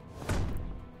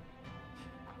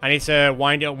 I need to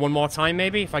wind it up one more time,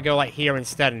 maybe? If I go, like, here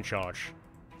instead and charge.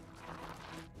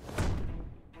 I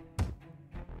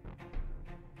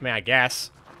mean, I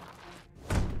guess.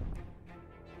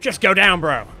 Just go down,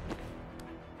 bro!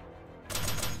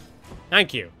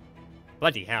 Thank you.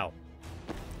 Bloody hell.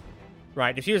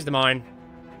 Right, defuse the mine.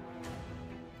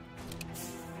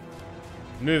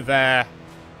 Move there.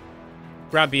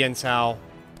 Grab the intel.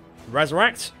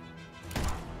 Resurrect.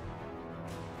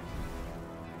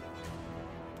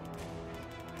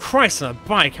 Christ on a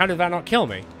bike, how did that not kill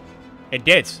me? It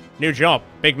did. New job.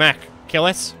 Big Mac. Kill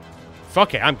it.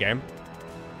 Fuck it, I'm game.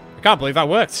 I can't believe that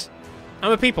worked.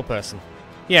 I'm a people person.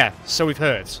 Yeah, so we've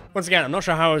heard. Once again, I'm not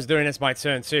sure how I was doing this by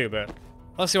turn 2, but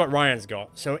let's see what Ryan's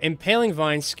got. So, impaling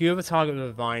vines, skewer the target with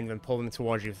a vine, then pull them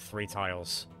towards you for 3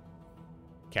 tiles.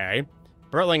 Okay.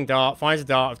 Brittling dart. Fires a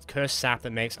dart of cursed sap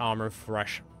that makes armor and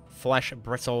flesh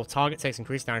brittle. Target takes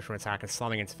increased damage from attack and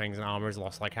slamming into things, and armor is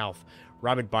lost like health.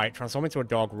 Rabid bite. Transform into a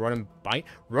dog. Run and bite.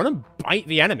 Run and bite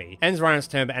the enemy. Ends Ryan's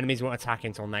turn, but enemies won't attack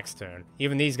until next turn.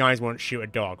 Even these guys won't shoot a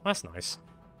dog. That's nice.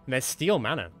 And there's steel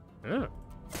mana. Oh.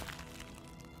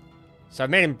 So I've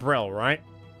made him brittle, right?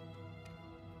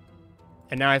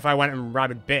 And now if I went and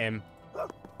rabid bit him...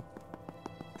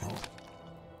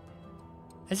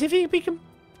 As if he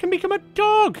can become a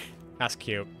dog! That's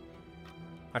cute.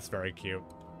 That's very cute.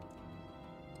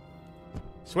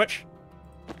 Switch.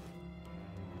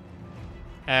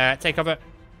 Take cover.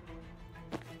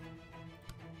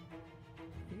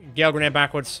 Gale grenade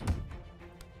backwards.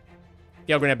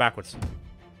 Gale grenade backwards.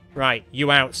 Right,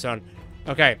 you out, son.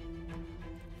 Okay.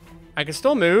 I can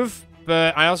still move,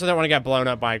 but I also don't want to get blown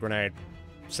up by a grenade.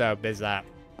 So, there's that.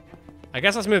 I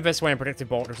guess let's move this way and predict a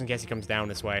bolt just in case he comes down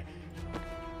this way.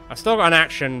 I've still got an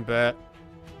action, but...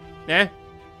 yeah.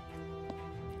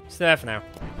 It's there for now.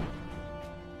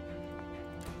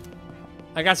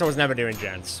 I guess I was never doing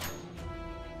gens.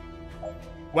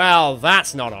 Well,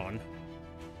 that's not on.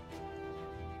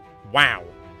 Wow.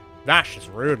 That's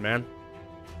just rude, man.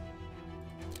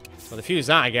 Well, defuse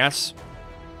that, I guess.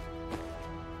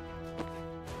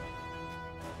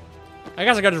 I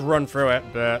guess I could just run through it,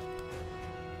 but...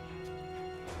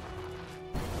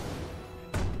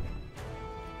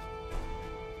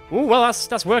 ooh, well,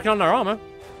 that's working on their armor.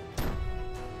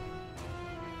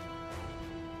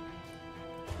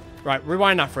 Right,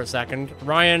 rewind that for a second.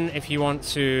 Ryan, if you want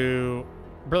to...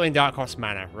 Brilliant Dart costs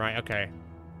mana. Right, okay.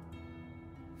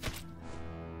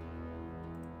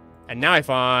 And now if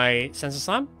I... Sensor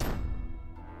Slam?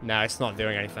 No, it's not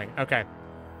doing anything. Okay.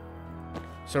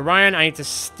 So Ryan, I need to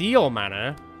steal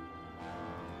mana.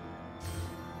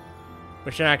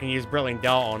 Which then I can use Brilliant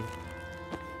Dart on.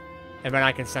 And then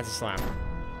I can Sensor Slam.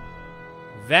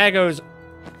 There goes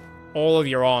all of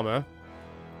your armor.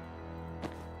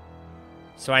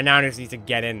 So I now just need to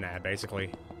get in there,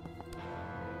 basically.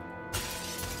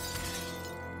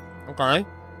 Okay. I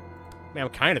mean, I'm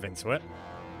kind of into it.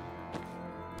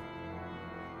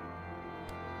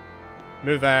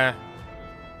 Move there.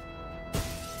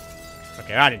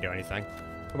 Okay, that didn't do anything.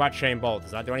 What about Chain Bolt?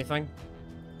 Does that do anything?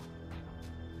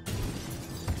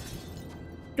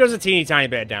 Does a teeny tiny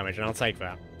bit of damage, and I'll take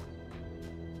that.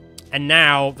 And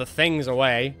now, the thing's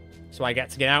away, so I get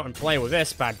to get out and play with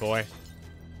this bad boy.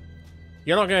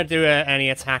 You're not going to do any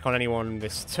attack on anyone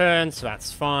this turn, so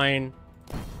that's fine.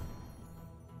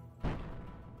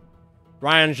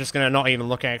 Ryan's just going to not even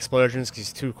look at explosions, because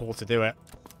he's too cool to do it.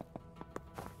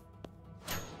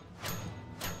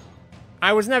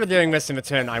 I was never doing this in the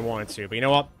turn I wanted to, but you know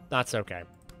what? That's okay.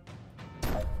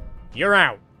 You're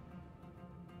out.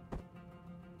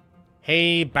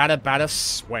 Hey, batter,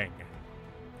 swing.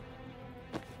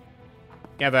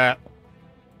 Get that.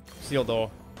 Steel door.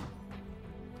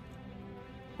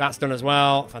 That's done as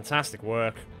well. Fantastic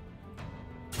work.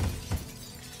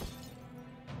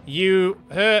 You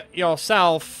hurt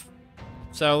yourself,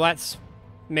 so let's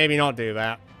maybe not do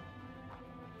that.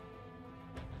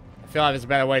 I feel like there's a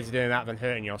better way to doing that than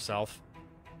hurting yourself.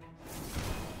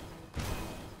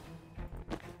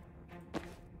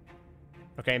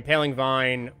 Okay, Impaling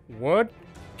Vine would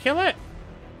kill it.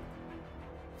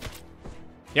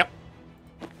 Yep.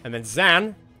 And then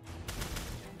Zan.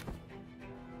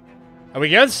 Are we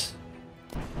good?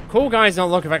 Cool guys don't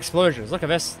look at explosions. Look at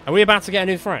this. Are we about to get a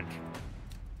new friend?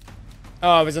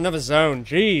 Oh, there's another zone.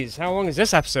 Jeez, how long is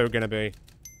this episode going to be?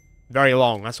 Very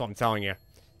long, that's what I'm telling you.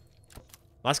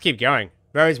 Let's keep going.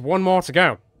 There is one more to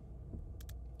go.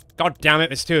 God damn it,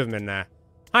 there's two of them in there.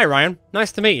 Hi, Ryan.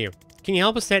 Nice to meet you. Can you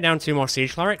help us take down 2 more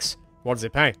siege clerics? What does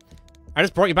it pay? I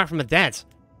just brought you back from the dead.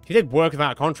 If you did work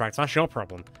without a contract, that's your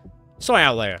problem. Sort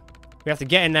out later. We have to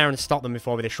get in there and stop them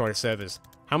before they destroy the servers.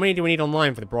 How many do we need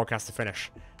online for the broadcast to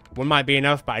finish? One might be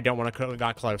enough, but I don't want to cut it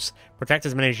that close. Protect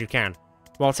as many as you can.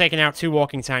 While taking out 2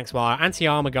 walking tanks while our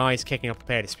anti-armor guy is kicking up a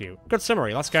pay dispute. Good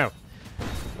summary, let's go.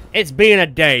 It's been a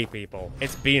day, people.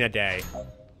 It's been a day.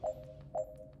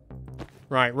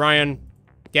 Right, Ryan,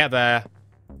 get there.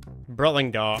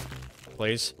 Brutling Dart,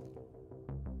 please.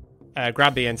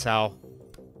 Grab the intel.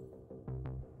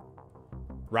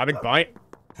 Rabid Bite.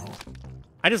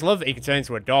 I just love that he can turn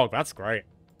into a dog. That's great.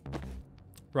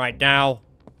 Right, Dal.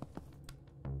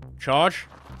 Charge.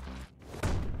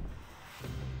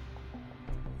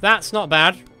 That's not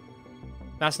bad.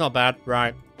 That's not bad.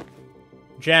 Right.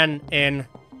 Gen in.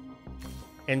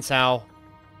 Intel.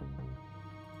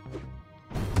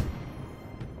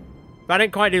 That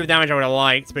didn't quite do the damage I would have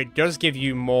liked, but it does give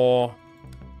you more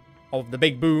of the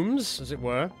big booms, as it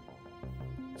were.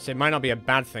 So it might not be a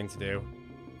bad thing to do.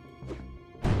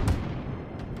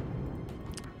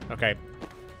 Okay.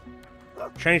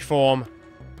 Change form.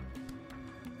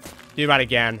 Do that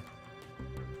again.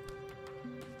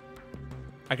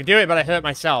 I could do it, but I hurt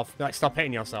myself. Like, stop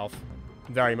hitting yourself.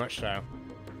 Very much so.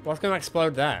 What's going to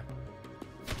explode there?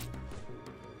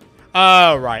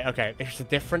 Oh, right. Okay. It's just a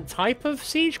different type of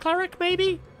siege cleric,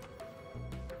 maybe?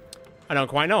 I don't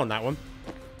quite know on that one.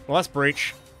 Well, let's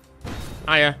breach.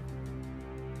 Hiya.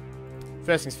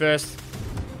 First things first.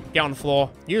 Get on the floor.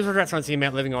 Use regrets on a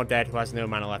teammate, living or dead, who has no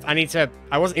mana left. I need to...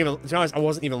 I wasn't even... To be honest, I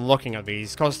wasn't even looking at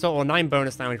these. Cost total 9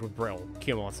 bonus damage with brittle.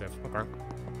 Cumulative. Okay.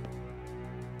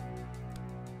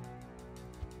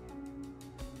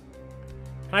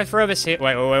 Can I throw this here?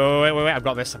 Wait. I've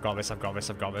got this.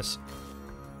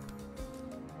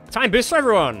 Time boost for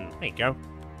everyone! There you go.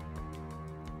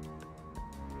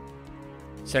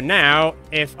 So now,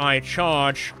 if I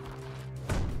charge...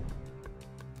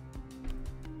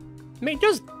 I mean, it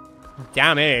does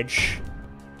damage.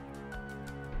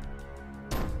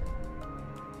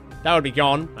 That would be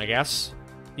gone, I guess.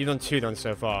 You've done 2 done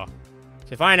so far.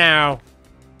 So if I now...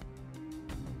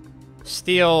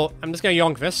 steal... I'm just going to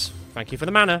yonk this. Thank you for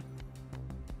the mana.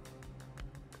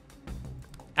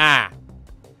 Ah.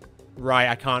 Right,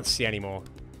 I can't see anymore.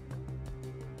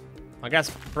 I guess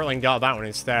Brilling Dart that one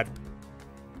instead.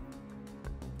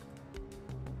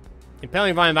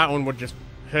 Impaling Vine that one would just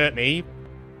hurt me.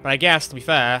 But I guess, to be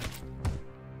fair...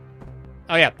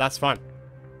 Oh yeah, that's fine.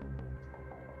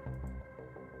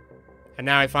 And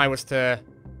now if I was to...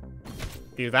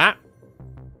 do that...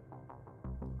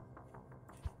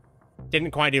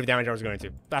 Didn't quite do the damage I was going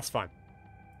to. That's fine.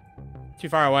 Too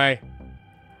far away.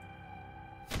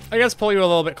 I guess pull you a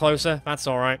little bit closer. That's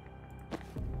alright.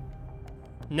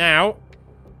 Now...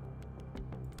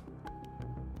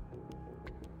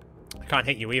 I can't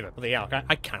hit you either. But yeah,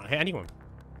 I cannot hit anyone.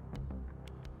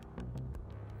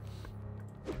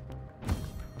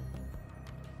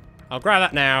 I'll grab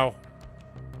that now.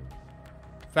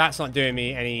 That's not doing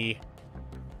me any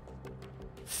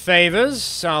favors,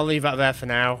 so I'll leave that there for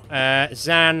now.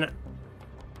 Zan,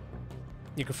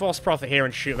 you can force profit here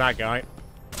and shoot that guy.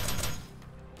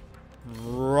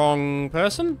 Wrong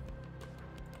person?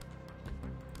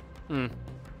 I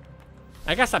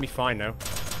guess that'd be fine though.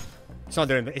 It's not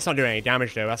doing any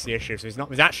damage though, that's the issue, so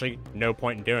there's actually no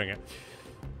point in doing it.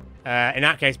 In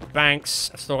that case, Banks,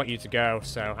 I've still got you to go,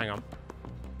 so hang on.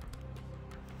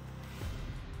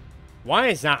 Why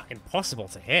is that impossible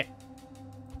to hit?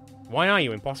 Why are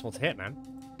you impossible to hit, man?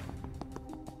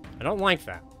 I don't like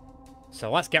that.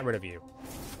 So let's get rid of you.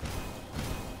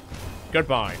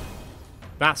 Goodbye.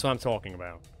 That's what I'm talking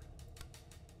about.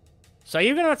 So are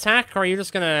you going to attack, or are you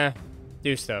just going to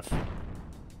do stuff?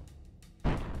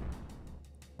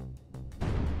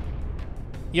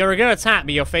 You're going to attack,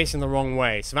 but you're facing the wrong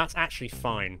way, so that's actually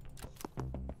fine.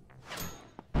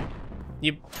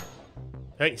 You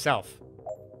hurt yourself.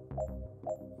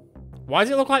 Why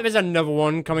does it look like there's another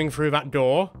one coming through that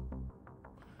door?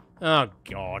 Oh,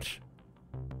 God.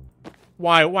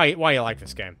 Why you like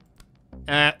this game?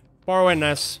 Borrowing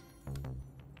this.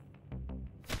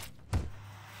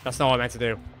 That's not what I meant to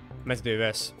do. I meant to do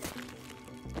this.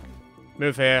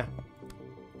 Move here.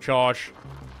 Charge.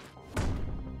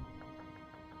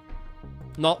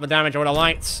 Not the damage I would have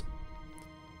liked.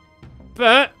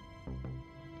 But...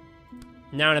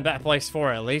 now in a better place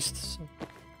for it, at least.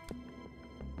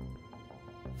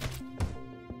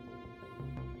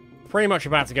 Pretty much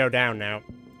about to go down now.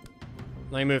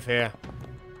 Let me move here.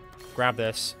 Grab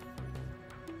this.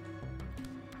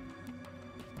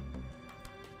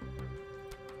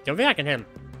 Don't think I can hit him.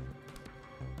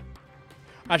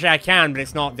 Actually, I can, but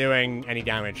it's not doing any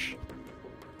damage.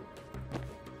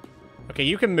 Okay,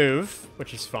 you can move,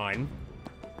 which is fine.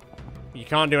 You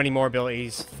can't do any more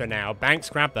abilities for now. Banks,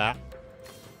 grab that.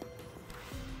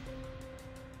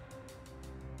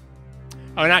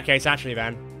 Oh, in that case, actually,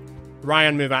 then.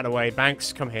 Ryan, move out of the way.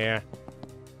 Banks, come here.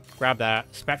 Grab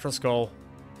that. Spectral Skull.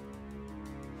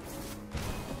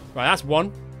 Right, that's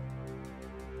one.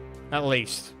 At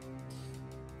least.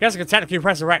 I guess I could technically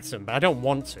resurrect him, but I don't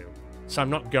want to. So I'm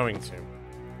not going to.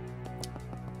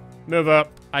 Move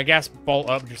up. I guess bolt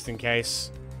up just in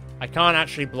case. I can't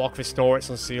actually block this door. It's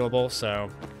unsealable, so...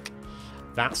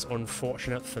 that's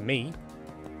unfortunate for me.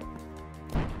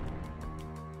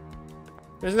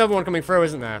 There's another one coming through,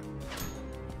 isn't there?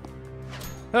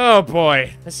 Oh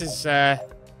boy, this is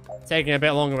taking a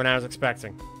bit longer than I was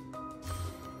expecting.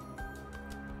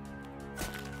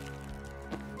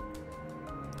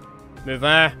 Move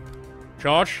there.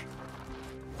 Charge.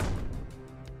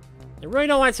 They really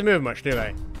don't like to move much, do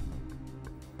they?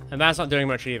 And that's not doing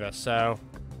much either, so...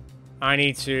 I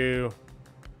need to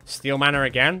steal mana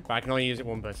again, but I can only use it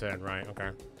one per turn, right, okay.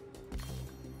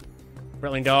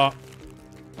 Brittling door.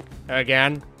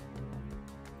 Again.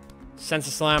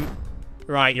 Sensor slam.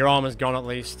 Right, your armor's gone at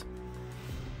least.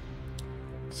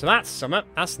 So that's something.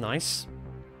 That's nice.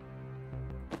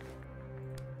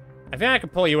 I think I can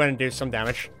pull you in and do some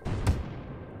damage.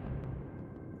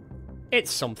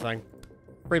 It's something.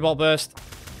 Free bolt burst.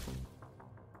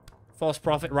 Force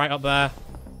profit right up there.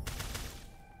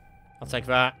 I'll take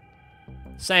that.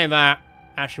 Saying that,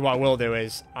 actually what I will do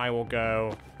is, I will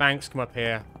go... Banks, come up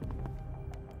here.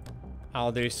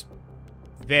 I'll do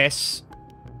this.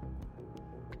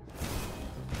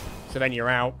 So then you're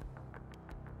out.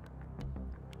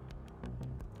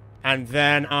 And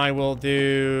then I will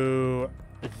do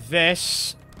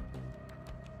this.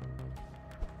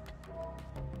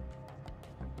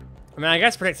 I mean, I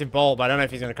guess predictive bolt, but I don't know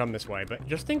if he's going to come this way. But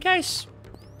just in case.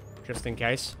 Just in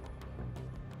case.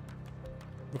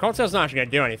 The cocktail's not actually going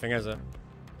to do anything, is it?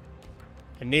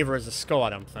 And neither is the skull, I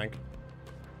don't think.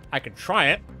 I could try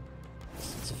it.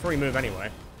 It's a free move anyway.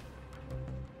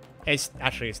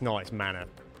 Actually, it's not. It's mana.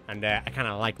 And I kind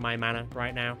of like my mana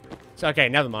right now. So, okay,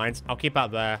 never mind. I'll keep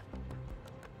that there.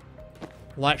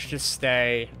 Let's just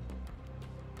stay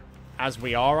as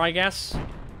we are, I guess.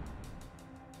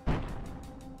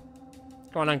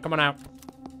 Come on then, come on out.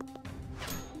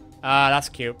 That's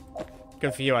cute.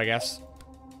 Good for you, I guess.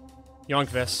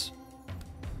 Yoink this.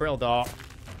 Brittle dart.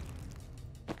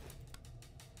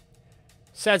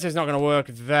 Says it's not going to work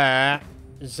there.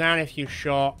 Zan, if you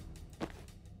shot. You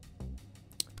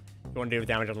want to do the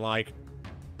damage I'd like.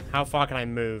 How far can I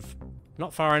move?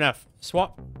 Not far enough.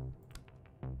 Swap.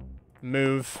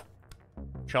 Move.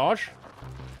 Charge.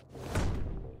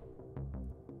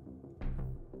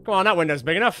 Come on, that window's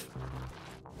big enough.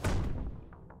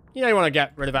 You know you want to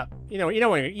get rid of that. You know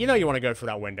you want to go through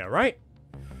that window, right?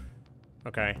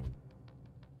 Okay.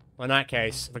 Well, in that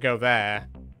case, if I go there.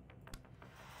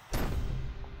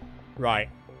 Right.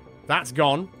 That's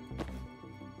gone.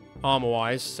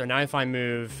 Armor-wise. So now if I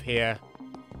move here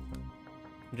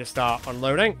and just start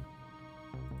unloading.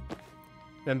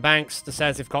 Then Banks, the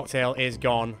sedative cocktail, is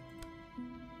gone.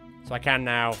 So I can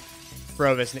now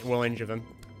throw this and it will injure them.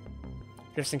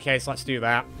 Just in case, let's do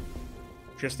that.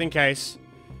 Just in case.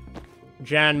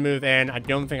 Jan, move in. I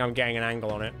don't think I'm getting an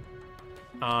angle on it.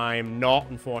 I'm not,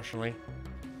 unfortunately.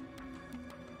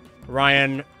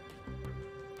 Ryan.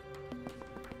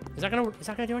 Is that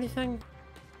gonna do anything?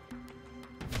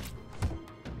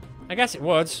 I guess it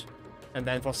would. And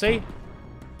then foresee.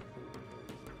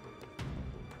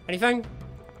 Anything?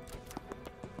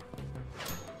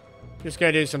 Just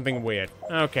gonna do something weird.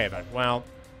 Okay then, well.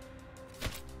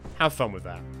 Have fun with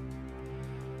that.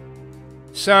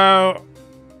 So,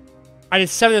 I did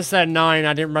 7 instead of 9.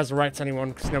 I didn't resurrect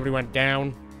anyone because nobody went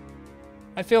down.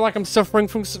 I feel like I'm suffering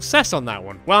from success on that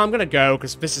one. Well, I'm going to go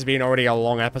because this has been already a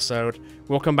long episode.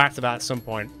 We'll come back to that at some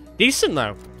point. Decent,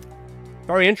 though.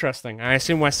 Very interesting. I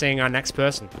assume we're seeing our next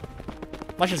person.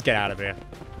 Let's just get out of here.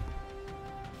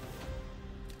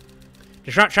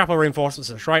 Distract chapel reinforcements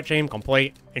of the strike team.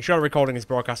 Complete. Ensure the recording is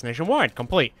broadcast nationwide.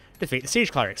 Complete. Defeat the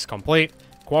siege clerics. Complete.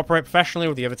 Cooperate professionally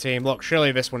with the other team. Look,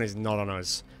 surely this one is not on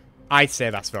us. I'd say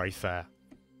that's very fair.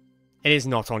 It is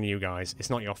not on you guys. It's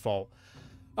not your fault.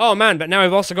 Oh man, but now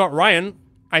we've also got Ryan.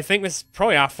 I think this is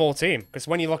probably our full team. Because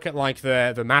when you look at like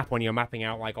the map, when you're mapping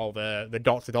out like all the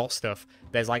dot-to-dot stuff,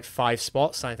 there's like 5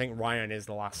 spots. And I think Ryan is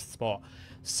the last spot.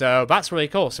 So that's really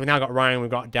cool. So we now got Ryan, we've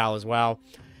got Dal as well.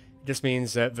 It just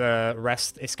means that the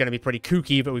rest, it's going to be pretty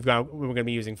kooky, but we're going to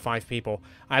be using 5 people.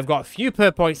 I've got a few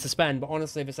per points to spend, but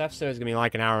honestly, this episode is going to be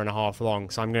like an hour and a half long,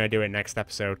 so I'm going to do it next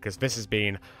episode, because this has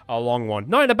been a long one.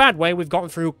 Not in a bad way, we've gotten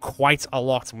through quite a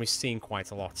lot, and we've seen quite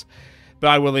a lot. But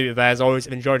I will leave it there. As always,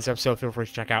 if you enjoyed this episode, feel free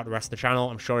to check out the rest of the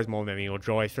channel. I'm sure it's more than your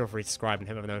joy. Feel free to subscribe and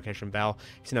hit the notification bell.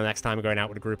 So you know next time we're going out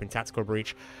with a group in Tactical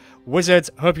Breach.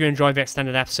 Wizards, hope you enjoyed the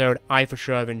extended episode. I for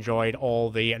sure have enjoyed all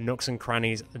the nooks and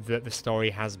crannies that the story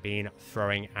has been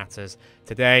throwing at us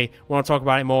today. Want to talk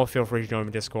about it more? Feel free to join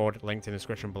the Discord, linked in the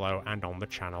description below and on the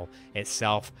channel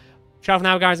itself. Ciao for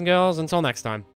now, guys and girls. Until next time.